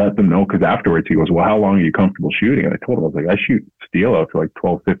 let them know. Because afterwards he goes, well, how long are you comfortable shooting? And I told him, I was like, I shoot steel out to like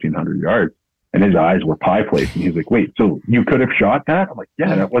 1,200-1,500 yards. And his eyes were pie plates. And he's like, wait, so you could have shot that? I'm like,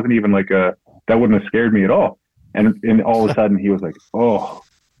 yeah, that wasn't even like that wouldn't have scared me at all. And all of a sudden he was like, oh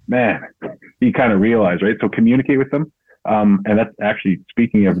man, he kind of realized, right? So communicate with them. And that's actually,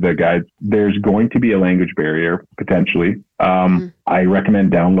 speaking of the guides, there's going to be a language barrier potentially. I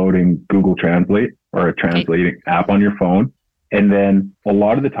recommend downloading Google Translate or a translating app on your phone. And then a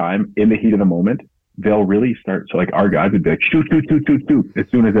lot of the time in the heat of the moment, they'll really start. So like our guys would be like, shoot, as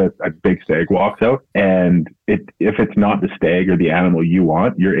soon as a big stag walks out. And if it's not the stag or the animal you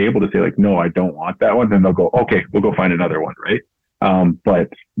want, you're able to say like, no, I don't want that one. Then they'll go, okay, we'll go find another one. Right. But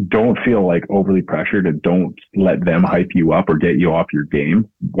don't feel like overly pressured, and don't let them hype you up or get you off your game.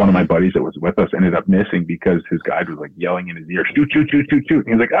 One of my buddies that was with us ended up missing because his guide was like yelling in his ear, shoot. And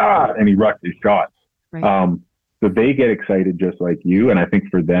he's like, and he rushed his shot. Right. So they get excited just like you. And I think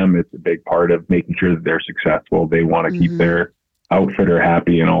for them, it's a big part of making sure that they're successful. They want to keep their outfitter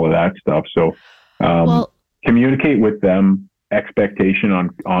happy and all of that stuff. So communicate with them, expectation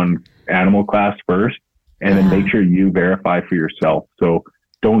on animal class first, and then make sure you verify for yourself. So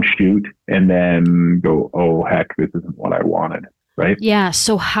don't shoot and then go, oh, heck, this isn't what I wanted. Right? Yeah.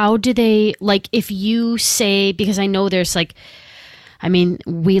 So how do they, like, if you say, because I know there's like, I mean,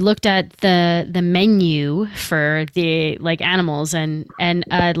 we looked at the menu for the like animals and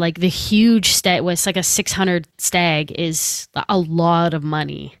like the huge stag was like a 600 stag is a lot of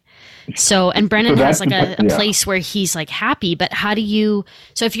money. So, and Brennan has like a place where he's like happy, but how do you,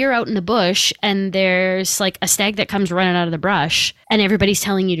 so if you're out in the bush and there's like a stag that comes running out of the brush and everybody's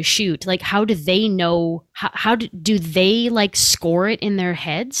telling you to shoot, like how do they know, how do they like score it in their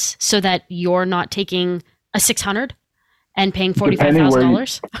heads so that you're not taking a 600 and paying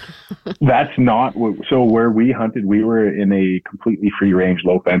 $45,000? That's not, so where we hunted, we were in a completely free range,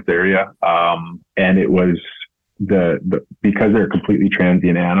 low fence area. And it was, because they're completely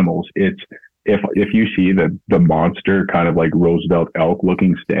transient animals, it's if you see the monster kind of like Roosevelt elk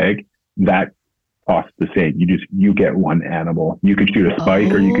looking stag, that costs the same. You get one animal. You could shoot a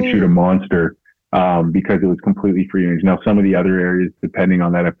spike or you could shoot a monster, because it was completely free range. Now some of the other areas, depending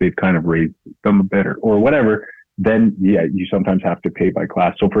on that, if they've kind of raised them better or whatever, then you sometimes have to pay by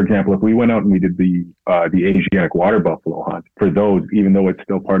class. So for example, if we went out and we did the Asiatic water buffalo hunt, for those, even though it's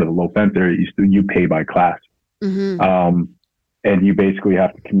still part of the low fence area, you pay by class. Mm-hmm. And you basically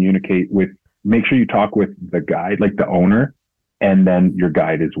have to make sure you talk with the guide, like the owner, and then your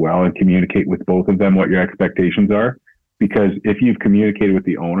guide as well, and communicate with both of them what your expectations are. Because if you've communicated with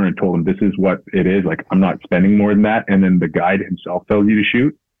the owner and told them this is what it is, like I'm not spending more than that, and then the guide himself tells you to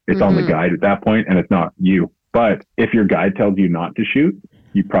shoot, it's on the guide at that point, and it's not you. But if your guide tells you not to shoot,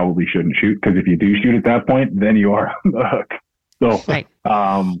 you probably shouldn't shoot, because if you do shoot at that point, then you are on the hook. So, right.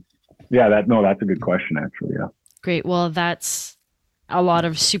 That's a good question, actually. Yeah. Great. Well, that's a lot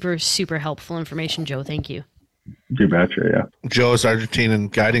of super, super helpful information, Joe. Thank you. You betcha, yeah. Joe's Argentinian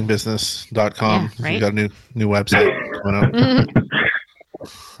guidingbusiness.com. Yeah, right? You got a new website coming up.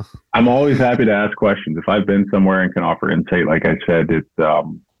 I'm always happy to ask questions. If I've been somewhere and can offer insight, like I said, it's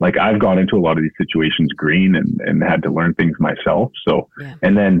like I've gone into a lot of these situations green and had to learn things myself. So,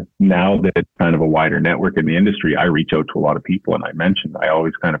 and then now that it's kind of a wider network in the industry, I reach out to a lot of people. And I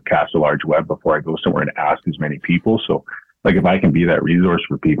always kind of cast a large web before I go somewhere and ask as many people. So like if I can be that resource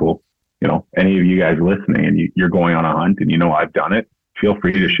for people, any of you guys listening and you're going on a hunt and I've done it, feel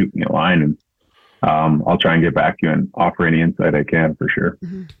free to shoot me a line and I'll try and get back to you and offer any insight I can for sure.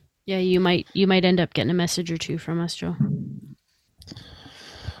 Mm-hmm. Yeah, you might end up getting a message or two from us, Joe.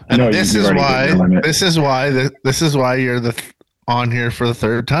 And this is why you're on here for the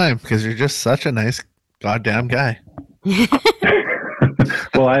third time, because you're just such a nice goddamn guy.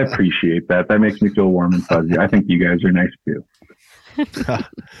 Well, I appreciate that. That makes me feel warm and fuzzy. I think you guys are nice too.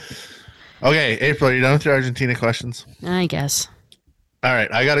 Okay, April, are you done with your Argentina questions? I guess. All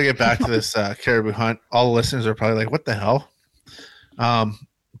right, I got to get back to this caribou hunt. All the listeners are probably like, what the hell?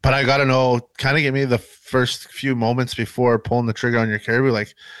 But I got to know, kind of give me the first few moments before pulling the trigger on your caribou.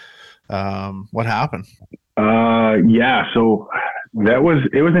 Like, what happened? So it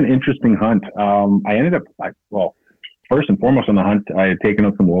was an interesting hunt. I ended up, first and foremost on the hunt, I had taken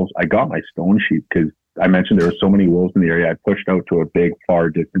out some wolves. I got my stone sheep because I mentioned there were so many wolves in the area. I pushed out to a big, far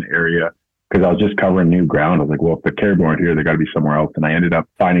distant area because I was just covering new ground. I was like, well, if the caribou aren't here, they got to be somewhere else. And I ended up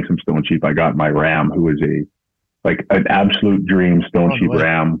finding some stone sheep. I got my ram, who was an absolute dream stone sheep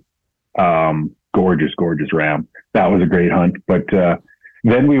ram. Gorgeous ram. That was a great hunt. But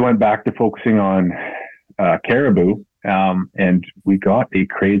then we went back to focusing on caribou, and we got a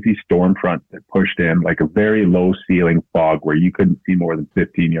crazy storm front that pushed in, like a very low ceiling fog where you couldn't see more than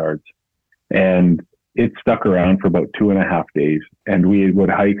 15 yards. And it stuck around for about 2.5 days, and we would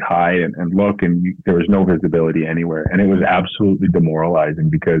hike high and look, and there was no visibility anywhere. And it was absolutely demoralizing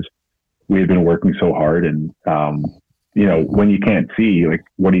because we had been working so hard, and when you can't see, like,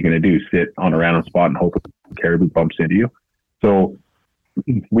 what are you going to do? Sit on a random spot and hope a caribou bumps into you? So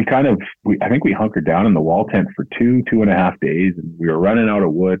I think we hunkered down in the wall tent for 2.5 days, and we were running out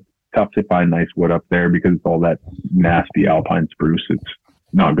of wood. Tough to find nice wood up there because it's all that nasty alpine spruce. It's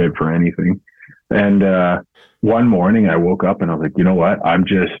not good for anything. And one morning I woke up and I was like, you know what? I'm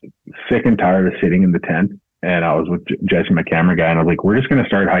just sick and tired of sitting in the tent. And I was with Jesse, my camera guy, and I was like, we're just going to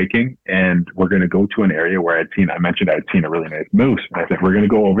start hiking, and we're going to go to an area where I mentioned I'd seen a really nice moose. And I said, we're going to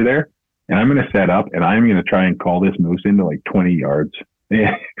go over there, and I'm going to set up, and I'm going to try and call this moose into like 20 yards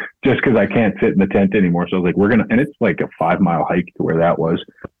just because I can't sit in the tent anymore. So I was like, and it's like a 5-mile hike to where that was.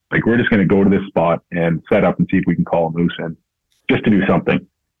 Like, we're just going to go to this spot and set up and see if we can call a moose in just to do something.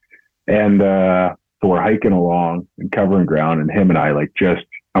 And so we're hiking along and covering ground, and him and I, like, just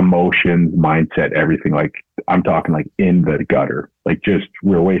emotions, mindset, everything. Like, I'm talking like in the gutter, like, just,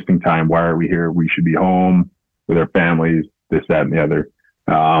 we're wasting time. Why are we here? We should be home with our families, this, that, and the other.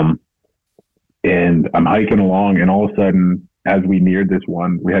 And I'm hiking along, and all of a sudden, as we neared this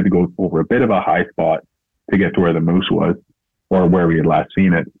one, we had to go over a bit of a high spot to get to where the moose was. or where we had last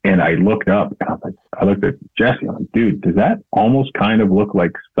seen it. And I looked up and I looked at Jesse. I'm like, dude, does that almost kind of look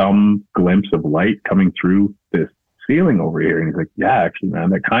like some glimpse of light coming through this ceiling over here? And he's like, yeah, actually,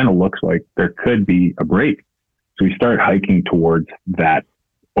 man, that kind of looks like there could be a break. So we start hiking towards that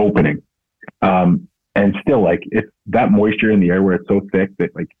opening. And still, like, it's that moisture in the air where it's so thick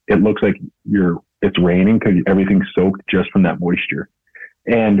that, like, it looks like it's raining because everything's soaked just from that moisture.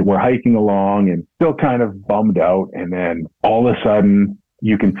 And we're hiking along and still kind of bummed out. And then all of a sudden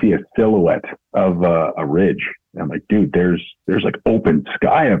you can see a silhouette of a ridge. And I'm like, dude, there's like open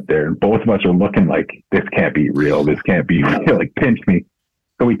sky up there. And both of us are looking like, this can't be real. This can't be real. Like, pinch me.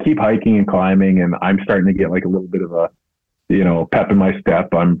 So we keep hiking and climbing, and I'm starting to get like a little bit of a, pep in my step.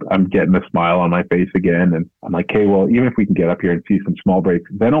 I'm getting a smile on my face again. And I'm like, okay, well, even if we can get up here and see some small breaks,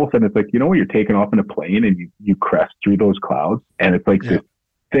 then all of a sudden it's like, when you're taking off in a plane and you crest through those clouds, and it's like this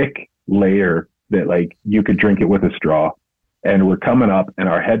thick layer that, like, you could drink it with a straw. And we're coming up and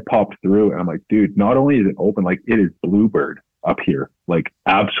our head pops through, and I'm like, dude, not only is it open, like, it is bluebird up here, like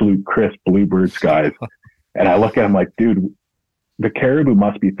absolute crisp bluebird skies. And I look at him like, dude, the caribou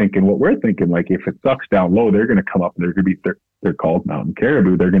must be thinking what we're thinking. Like, if it sucks down low, they're going to come up and they're called mountain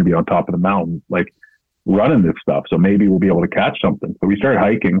caribou. They're going to be on top of the mountain, like, running this stuff. So maybe we'll be able to catch something. So we started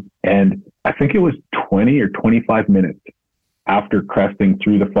hiking, and I think it was 20 or 25 minutes after cresting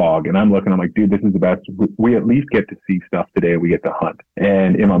through the fog. And I'm looking, I'm like, dude, this is the best. We at least get to see stuff today. We get to hunt.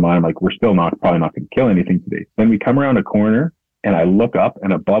 And in my mind, I'm like, we're still probably not going to kill anything today. Then we come around a corner and I look up,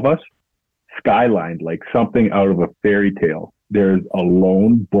 and above us, skylined like something out of a fairy tale, there's a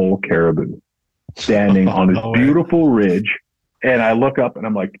lone bull caribou standing on this beautiful ridge. And I look up and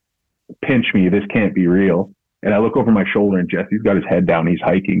I'm like, pinch me, this can't be real. And I look over my shoulder, and Jesse's got his head down. He's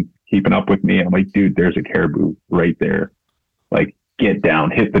hiking, keeping up with me. And I'm like, dude, there's a caribou right there. Like, get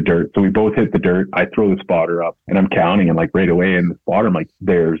down, hit the dirt. So we both hit the dirt. I throw the spotter up, and I'm counting, and like right away in the spotter, I'm like,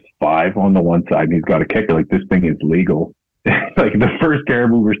 there's 5 on the one side, and he's got a kicker. Like, this thing is legal. Like, the first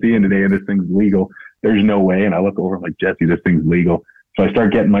caribou we're seeing today, and this thing's legal. There's no way. And I look over, I'm like, Jesse, this thing's legal. So I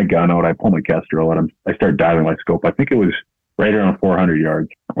start getting my gun out. I pull my Kestrel out. I start dialing my scope. I think it was right around 400 yards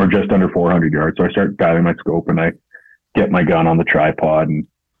or just under 400 yards. So I start dialing my scope, and I get my gun on the tripod, and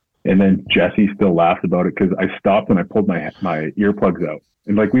then Jesse still laughs about it because I stopped and I pulled my earplugs out.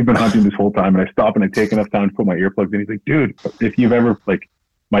 And like, we've been hunting this whole time, and I stop and I take enough time to put my earplugs in. He's like, dude, if you've ever, like,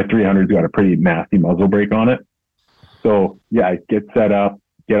 my 300's got a pretty nasty muzzle brake on it. So yeah, I get set up,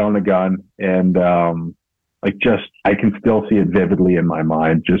 get on the gun, and I can still see it vividly in my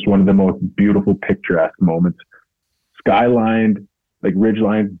mind. Just one of the most beautiful picturesque moments. Skylined, like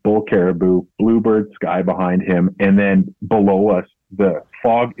ridgeline, bull caribou, bluebird sky behind him. And then below us, the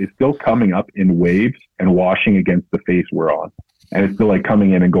fog is still coming up in waves and washing against the face we're on. And it's still like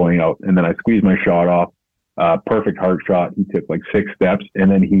coming in and going out. And then I squeezed my shot off, perfect heart shot. He took like 6 steps,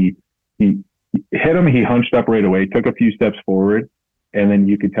 and then he hit him. He hunched up right away, took a few steps forward. And then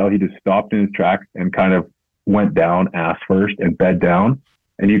you could tell he just stopped in his tracks and kind of went down ass first and bed down.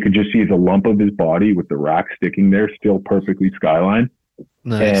 And you could just see the lump of his body with the rack sticking there, still perfectly skyline.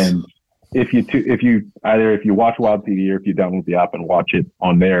 Nice. And if you watch Wild TV, or if you download the app and watch it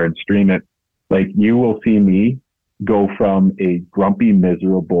on there and stream it, like, you will see me go from a grumpy,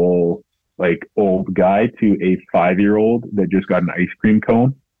 miserable, like, old guy to a 5-year-old that just got an ice cream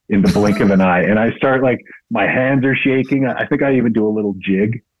cone in the blink of an eye. And I start, like, my hands are shaking. I think I even do a little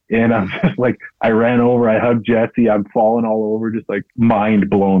jig. And I'm just like, I ran over, I hugged Jesse, I'm falling all over, just like mind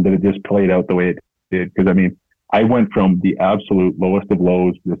blown that it just played out the way it did. Because I mean, I went from the absolute lowest of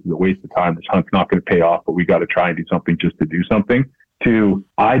lows, this is a waste of time, this hunt's not going to pay off, but we got to try and do something just to do something, to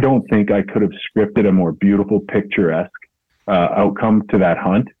I don't think I could have scripted a more beautiful, picturesque outcome to that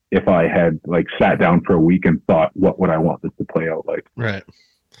hunt if I had, like, sat down for a week and thought, what would I want this to play out like? Right.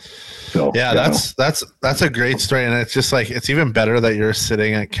 So yeah, that's a great story. And it's just like, it's even better that you're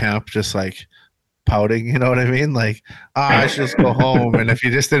sitting at camp just like pouting, you know what I mean? Like, I should just go home. And if you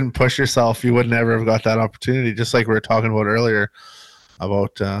just didn't push yourself, you would never have got that opportunity. Just like we were talking about earlier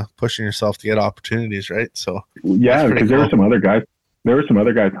about pushing yourself to get opportunities, right? So yeah, because there were some other guys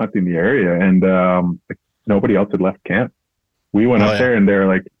hunting the area, and nobody else had left camp. We went up there, and they're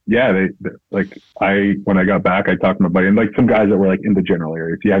like, yeah, when I got back, I talked to my buddy, and like some guys that were like in the general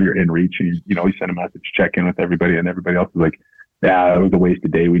area. If you have your in reach, and you send a message, check in with everybody, and everybody else is like, yeah, it was a waste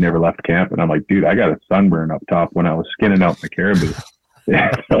of day. We never left camp. And I'm like, dude, I got a sunburn up top when I was skinning out my caribou.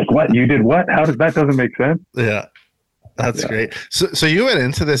 Like, what? You did what? That doesn't make sense. Yeah. That's great. So you went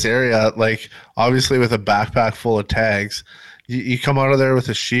into this area, like, obviously with a backpack full of tags. You come out of there with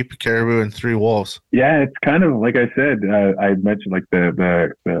a sheep, caribou, and 3 wolves. Yeah, it's kind of like I said. I mentioned like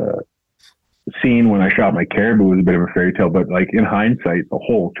the scene when I shot my caribou was a bit of a fairy tale, but like in hindsight, the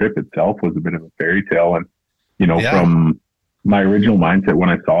whole trip itself was a bit of a fairy tale. And, you know, from my original mindset when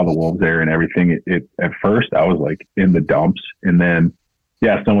I saw the wolves there and everything, it at first I was like in the dumps. And then,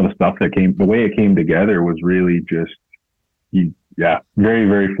 some of the stuff that the way it came together was really just, very,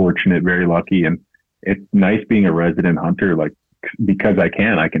 very fortunate, very lucky. And it's nice being a resident hunter, like, because I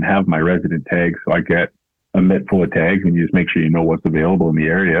can have my resident tags. So I get a mitt full of tags and you just make sure you know what's available in the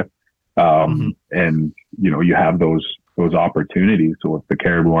area. And, you know, you have those opportunities. So if the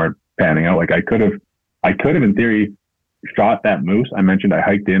caribou aren't panning out, like I could have in theory shot that moose. I mentioned I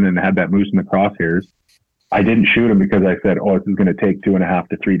hiked in and had that moose in the crosshairs. I didn't shoot him because I said, this is going to take 2.5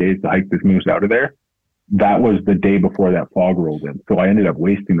 to 3 days to hike this moose out of there. That was the day before that fog rolled in. So I ended up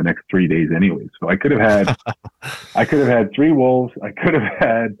wasting the next 3 days anyway. So I could have had 3 wolves. I could have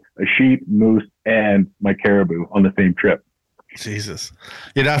had a sheep, moose, and my caribou on the same trip. Jesus.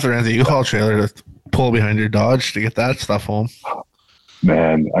 You'd have to rent a U-Haul trailer to pull behind your Dodge to get that stuff home.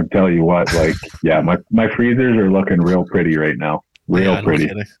 Man, I'm telling you what, like, my freezers are looking real pretty right now. Real pretty.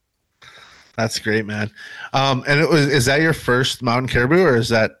 No, that's great, man. And is that your first mountain caribou, or is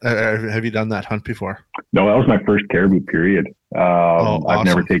that have you done that hunt before? No, that was my first caribou period. Awesome. I've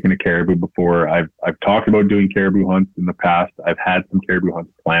never taken a caribou before. I've talked about doing caribou hunts in the past. I've had some caribou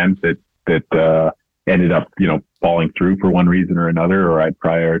hunts planned that ended up, you know, falling through for one reason or another, or I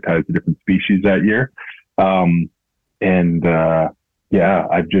prioritized a different species that year.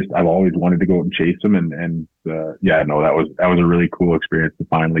 I've always wanted to go out and chase them. That was a really cool experience to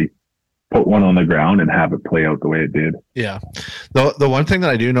finally put one on the ground and have it play out the way it did. Yeah. The one thing that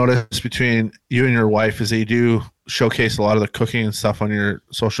I do notice between you and your wife is that you do showcase a lot of the cooking and stuff on your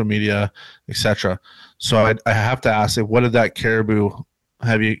social media, etc. So I have to ask, what did that caribou,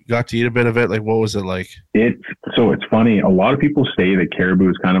 have you got to eat a bit of it? Like, what was it like? It's funny. A lot of people say that caribou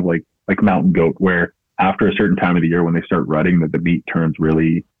is kind of like mountain goat, where after a certain time of the year when they start rutting, that the meat turns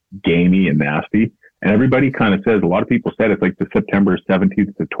really gamey and nasty. And everybody kind of says, a lot of people said it's like the September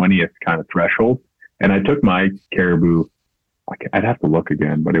 17th to 20th kind of threshold. And I took my caribou, I'd have to look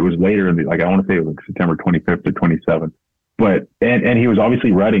again, but it was later in I want to say it was like September 25th or 27th. But, and he was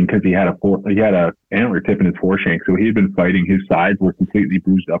obviously rutting because he had a antler tip in his foreshank. So he had been fighting. His sides were completely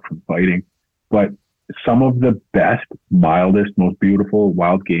bruised up from fighting. But some of the best, mildest, most beautiful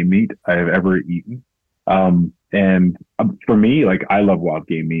wild game meat I have ever eaten. For me, like, I love wild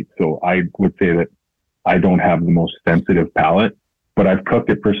game meat. So I would say that I don't have the most sensitive palate, but I've cooked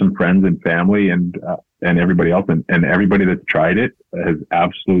it for some friends and family and everybody else. And everybody that's tried it has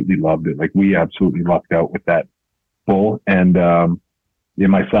absolutely loved it. Like, we absolutely lucked out with that bull. And,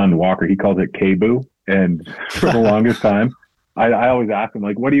 my son Walker, he calls it K-Boo. And for the longest time, I always ask him,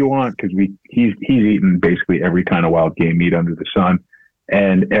 like, what do you want? Cause he's eaten basically every kind of wild game meat under the sun.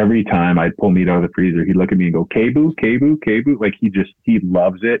 And every time I'd pull meat out of the freezer, he'd look at me and go, K-Boo, K-Boo, K-Boo. Like, he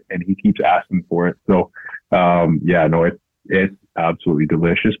loves it and he keeps asking for it. So, it's absolutely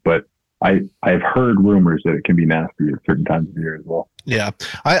delicious, but I've heard rumors that it can be nasty at certain times of the year as well. Yeah.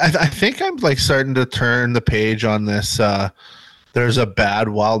 I think I'm like starting to turn the page on this. There's a bad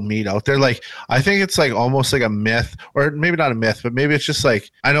wild meat out there. Like, I think it's like almost like a myth, or maybe not a myth, but maybe it's just like,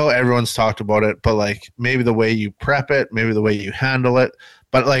 I know everyone's talked about it, but like maybe the way you prep it, maybe the way you handle it.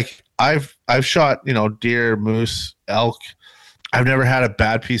 But like I've shot, you know, deer, moose, elk. I've never had a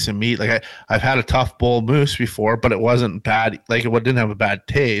bad piece of meat. Like I've had a tough bull moose before, but it wasn't bad. Like, it didn't have a bad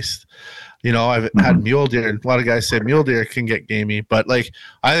taste. You know, I've had mule deer. A lot of guys say mule deer can get gamey, but like,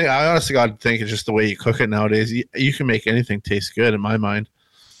 I honestly think it's just the way you cook it nowadays. You can make anything taste good in my mind.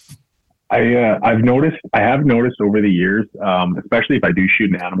 I have noticed over the years, especially if I do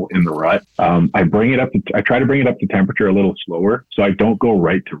shoot an animal in the rut, I try to bring it up to temperature a little slower, so I don't go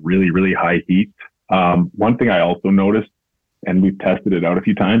right to really, really high heat. One thing I also noticed, and we've tested it out a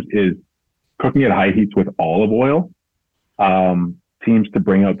few times, is cooking at high heats with olive oil seems to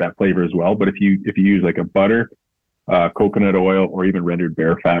bring out that flavor as well. But if you use like a butter, coconut oil, or even rendered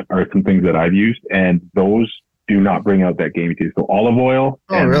bear fat are some things that I've used, and those do not bring out that gamey taste. So olive oil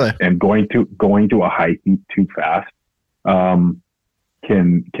and going to a high heat too fast can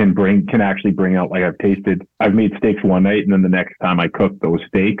actually bring out, like, I've made steaks one night, and then the next time I cook those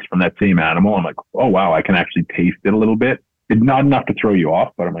steaks from that same animal, I'm like, oh wow, I can actually taste it a little bit. It's not enough to throw you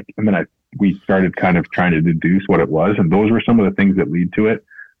off, but I'm like, and then we started kind of trying to deduce what it was, and those were some of the things that lead to it.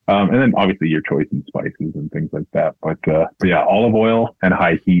 And then obviously your choice in spices and things like that. But yeah, olive oil and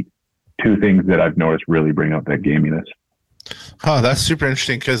high heat, two things that I've noticed really bring out that gaminess. Oh, that's super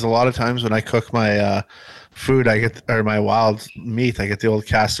interesting, because a lot of times when I cook my food, my wild meat, I get the old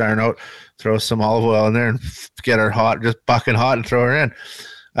cast iron out, throw some olive oil in there and get her hot, just bucking hot, and throw her in.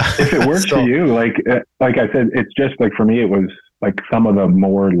 If it works for you, like I said, it's just like for me, it was like some of the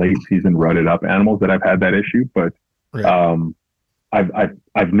more late season rutted up animals that I've had that issue, but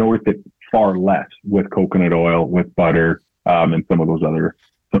I've noticed it far less with coconut oil, with butter, and some of those other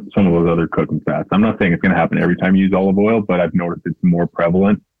cooking fats. I'm not saying it's going to happen every time you use olive oil, but I've noticed it's more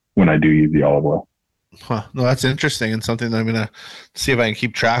prevalent when I do use the olive oil. Huh. No, that's interesting, and something that I'm going to see if I can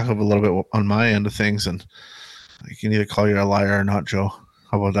keep track of a little bit on my end of things. And you can either call you a liar or not, Joe.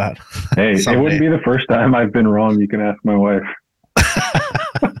 How about that? Hey, it wouldn't be the first time I've been wrong. You can ask my wife.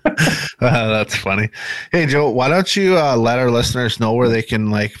 That's funny. Hey, Joe, why don't you let our listeners know where they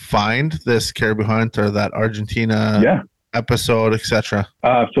can like find this caribou hunt or that Argentina episode, etc.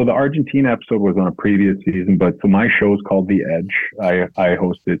 So the Argentina episode was on a previous season, but so my show is called The Edge. I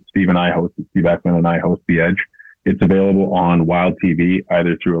host it. Steve Eppele and I host The Edge. It's available on Wild TV,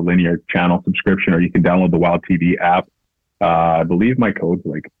 either through a linear channel subscription, or you can download the Wild TV app. I believe my code's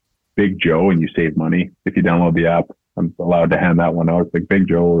like Big Joe, and you save money if you download the app. I'm allowed to hand that one out. It's like Big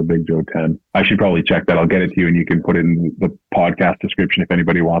Joe or Big Joe 10. I should probably check that. I'll get it to you, and you can put it in the podcast description if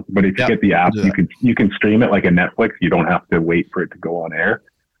anybody wants. But if you get the app, you can stream it like a Netflix. You don't have to wait for it to go on air.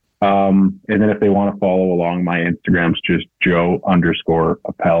 And then if they want to follow along, my Instagram's just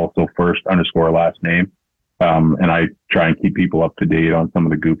Joe_Eppele. So first _ last name. And I try and keep people up to date on some of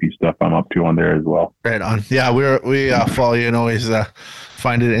the goofy stuff I'm up to on there as well. Right on. Yeah, we follow you and always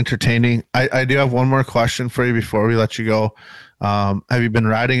find it entertaining. I do have one more question for you before we let you go. Have you been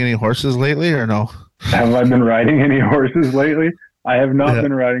riding any horses lately or no? Have I been riding any horses lately? I have not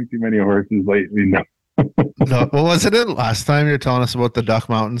been riding too many horses lately, no. No, well, wasn't it last time you were telling us about the Duck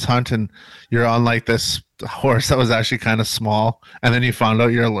Mountains hunt and you're on like this horse that was actually kind of small, and then you found out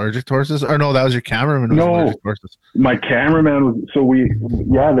you're allergic to horses? Or no, that was your cameraman who was allergic to horses. My cameraman was,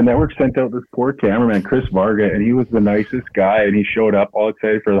 the network sent out this poor cameraman, Chris Varga, and he was the nicest guy, and he showed up all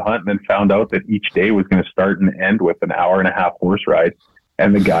excited for the hunt and then found out that each day was going to start and end with an hour-and-a-half horse ride,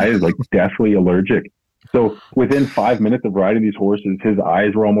 and the guy is like deathly allergic. So within 5 minutes of riding these horses, his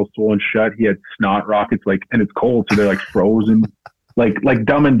eyes were almost swollen shut. He had snot rockets, and it's cold, so they're like frozen, like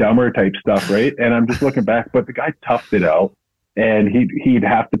Dumb and Dumber type stuff, right? And I'm just looking back, but the guy toughed it out, and he'd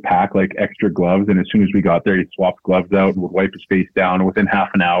have to pack like extra gloves. And as soon as we got there, he swapped gloves out and would wipe his face down. And within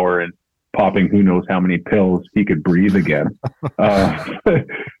half an hour and popping who knows how many pills, he could breathe again. But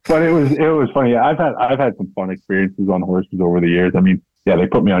it was funny. I've had some fun experiences on horses over the years. I mean, yeah, they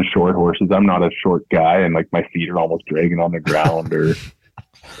put me on short horses. I'm not a short guy, and like my feet are almost dragging on the ground. Or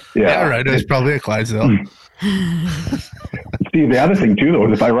right. It was probably a Clydesdale. See, the other thing too, though,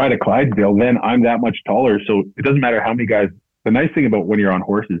 is if I ride a Clydesdale, then I'm that much taller. So it doesn't matter how many guys. The nice thing about when you're on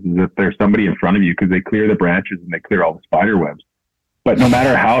horses is that there's somebody in front of you, because they clear the branches and they clear all the spider webs. But no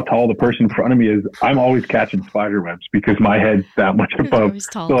matter how tall the person in front of me is, I'm always catching spider webs because my head's that much above.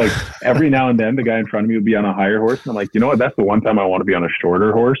 So like every now and then the guy in front of me will be on a higher horse. And I'm like, you know what? That's the one time I want to be on a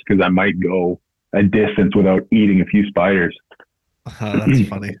shorter horse, because I might go a distance without eating a few spiders. That's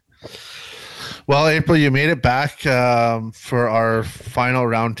funny. Well, April, you made it back for our final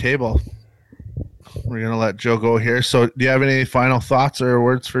round table. We're going to let Joe go here. So do you have any final thoughts or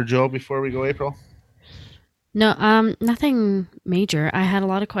words for Joe before we go, April? No, nothing major. I had a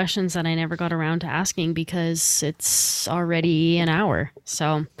lot of questions that I never got around to asking because it's already an hour.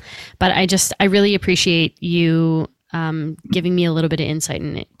 So, but I really appreciate you giving me a little bit of insight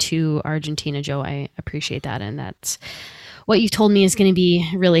into Argentina, Joe. I appreciate that. And that's what you told me is going to be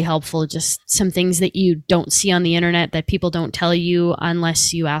really helpful. Just some things that you don't see on the internet that people don't tell you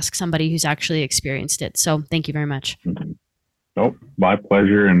unless you ask somebody who's actually experienced it. So thank you very much. Nope, my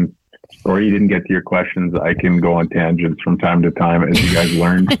pleasure. And or you didn't get to your questions, I can go on tangents from time to time, as you guys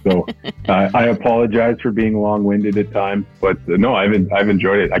learned. So I apologize for being long-winded at times, but no, I've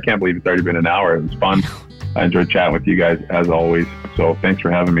enjoyed it. I can't believe it's already been an hour. It was fun. I enjoyed chatting with you guys as always. So thanks for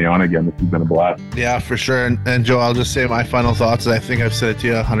having me on again. This has been a blast. Yeah, for sure. And Joe, I'll just say my final thoughts. I think I've said it to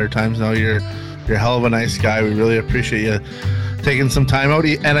you 100 times now. You're a hell of a nice guy. We really appreciate you taking some time out.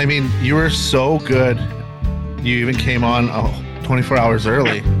 And I mean, you were so good. You even came on 24 hours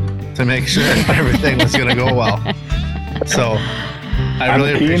early to make sure everything was going to go well. So I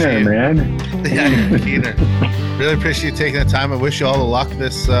really appreciate it, man. Yeah, you're a keener. Really appreciate you taking the time. I wish you all the luck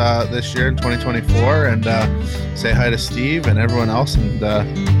this year in 2024, and say hi to Steve and everyone else, and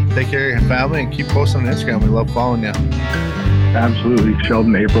take care of your family and keep posting on Instagram. We love following you. Absolutely.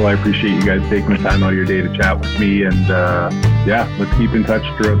 Sheldon, April, I appreciate you guys taking the time out of your day to chat with me, and let's keep in touch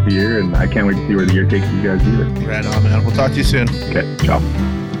throughout the year, and I can't wait to see where the year takes you guys either. Right on, man. We'll talk to you soon. Okay, ciao.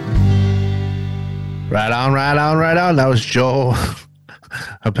 Right on. That was Joe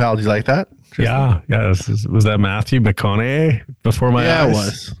Eppele. Do you like that? Yeah. Was that Matthew McConaughey before my eyes? Yeah, it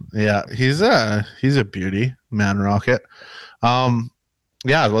was. Yeah, he's a beauty, man rocket.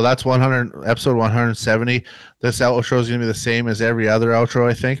 Yeah, well, that's episode 170. This outro is going to be the same as every other outro,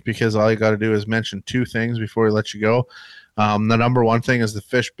 I think, because all you got to do is mention 2 things before we let you go. The number one thing is the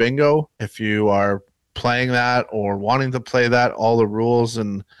fish bingo. If you are playing that or wanting to play that, all the rules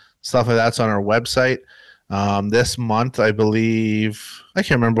and stuff like that's on our website. This month, I believe, I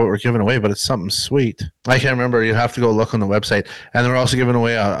can't remember what we're giving away, but it's something sweet. I can't remember. You have to go look on the website. And then we're also giving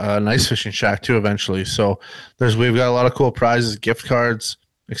away a nice fishing shack too eventually. So we've got a lot of cool prizes, gift cards,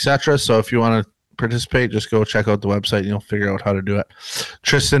 etc. So if you want to participate, just go check out the website and you'll figure out how to do it.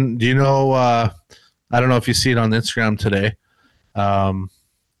 Tristan, do you know, I don't know if you see it on Instagram today.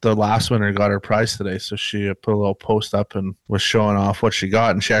 The last winner got her prize today. So she put a little post up and was showing off what she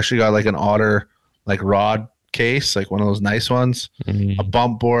got. And she actually got like an otter rod case, like one of those nice ones, a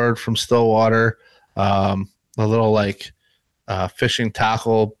bump board from Stillwater, a little fishing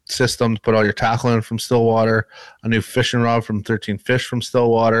tackle system to put all your tackle in from Stillwater, a new fishing rod from 13 Fish from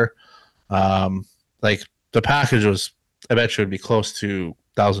Stillwater. The package was, I bet you would be close to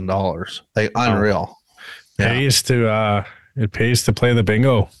 $1,000. Unreal. It pays to play the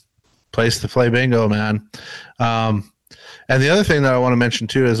bingo. Place to play bingo, man. And the other thing that I want to mention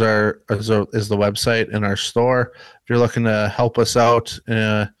too is is the website and our store. If you're looking to help us out,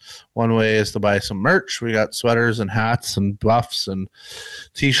 one way is to buy some merch. We got sweaters and hats and buffs and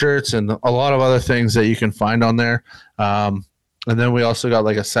T-shirts and a lot of other things that you can find on there. And then we also got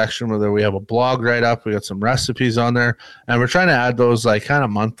a section where we have a blog right up. We got some recipes on there, and we're trying to add those kind of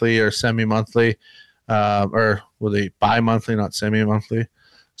monthly or semi-monthly, or will they bi-monthly, not semi-monthly.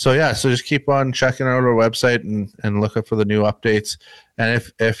 So just keep on checking out our website and look up for the new updates. And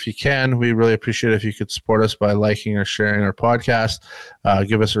if you can, we really appreciate it if you could support us by liking or sharing our podcast.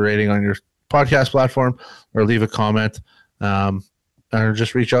 Give us a rating on your podcast platform or leave a comment. Or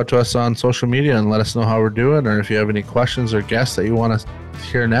just reach out to us on social media and let us know how we're doing. Or if you have any questions or guests that you want to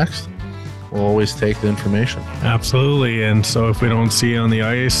hear next, we'll always take the information. Absolutely. And so if we don't see you on the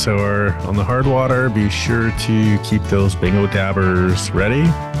ice or on the hard water, be sure to keep those bingo dabbers ready.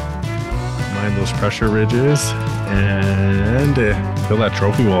 Mind those pressure ridges and fill that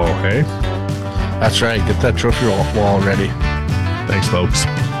trophy wall, okay? That's right. Get that trophy wall ready. Thanks, folks.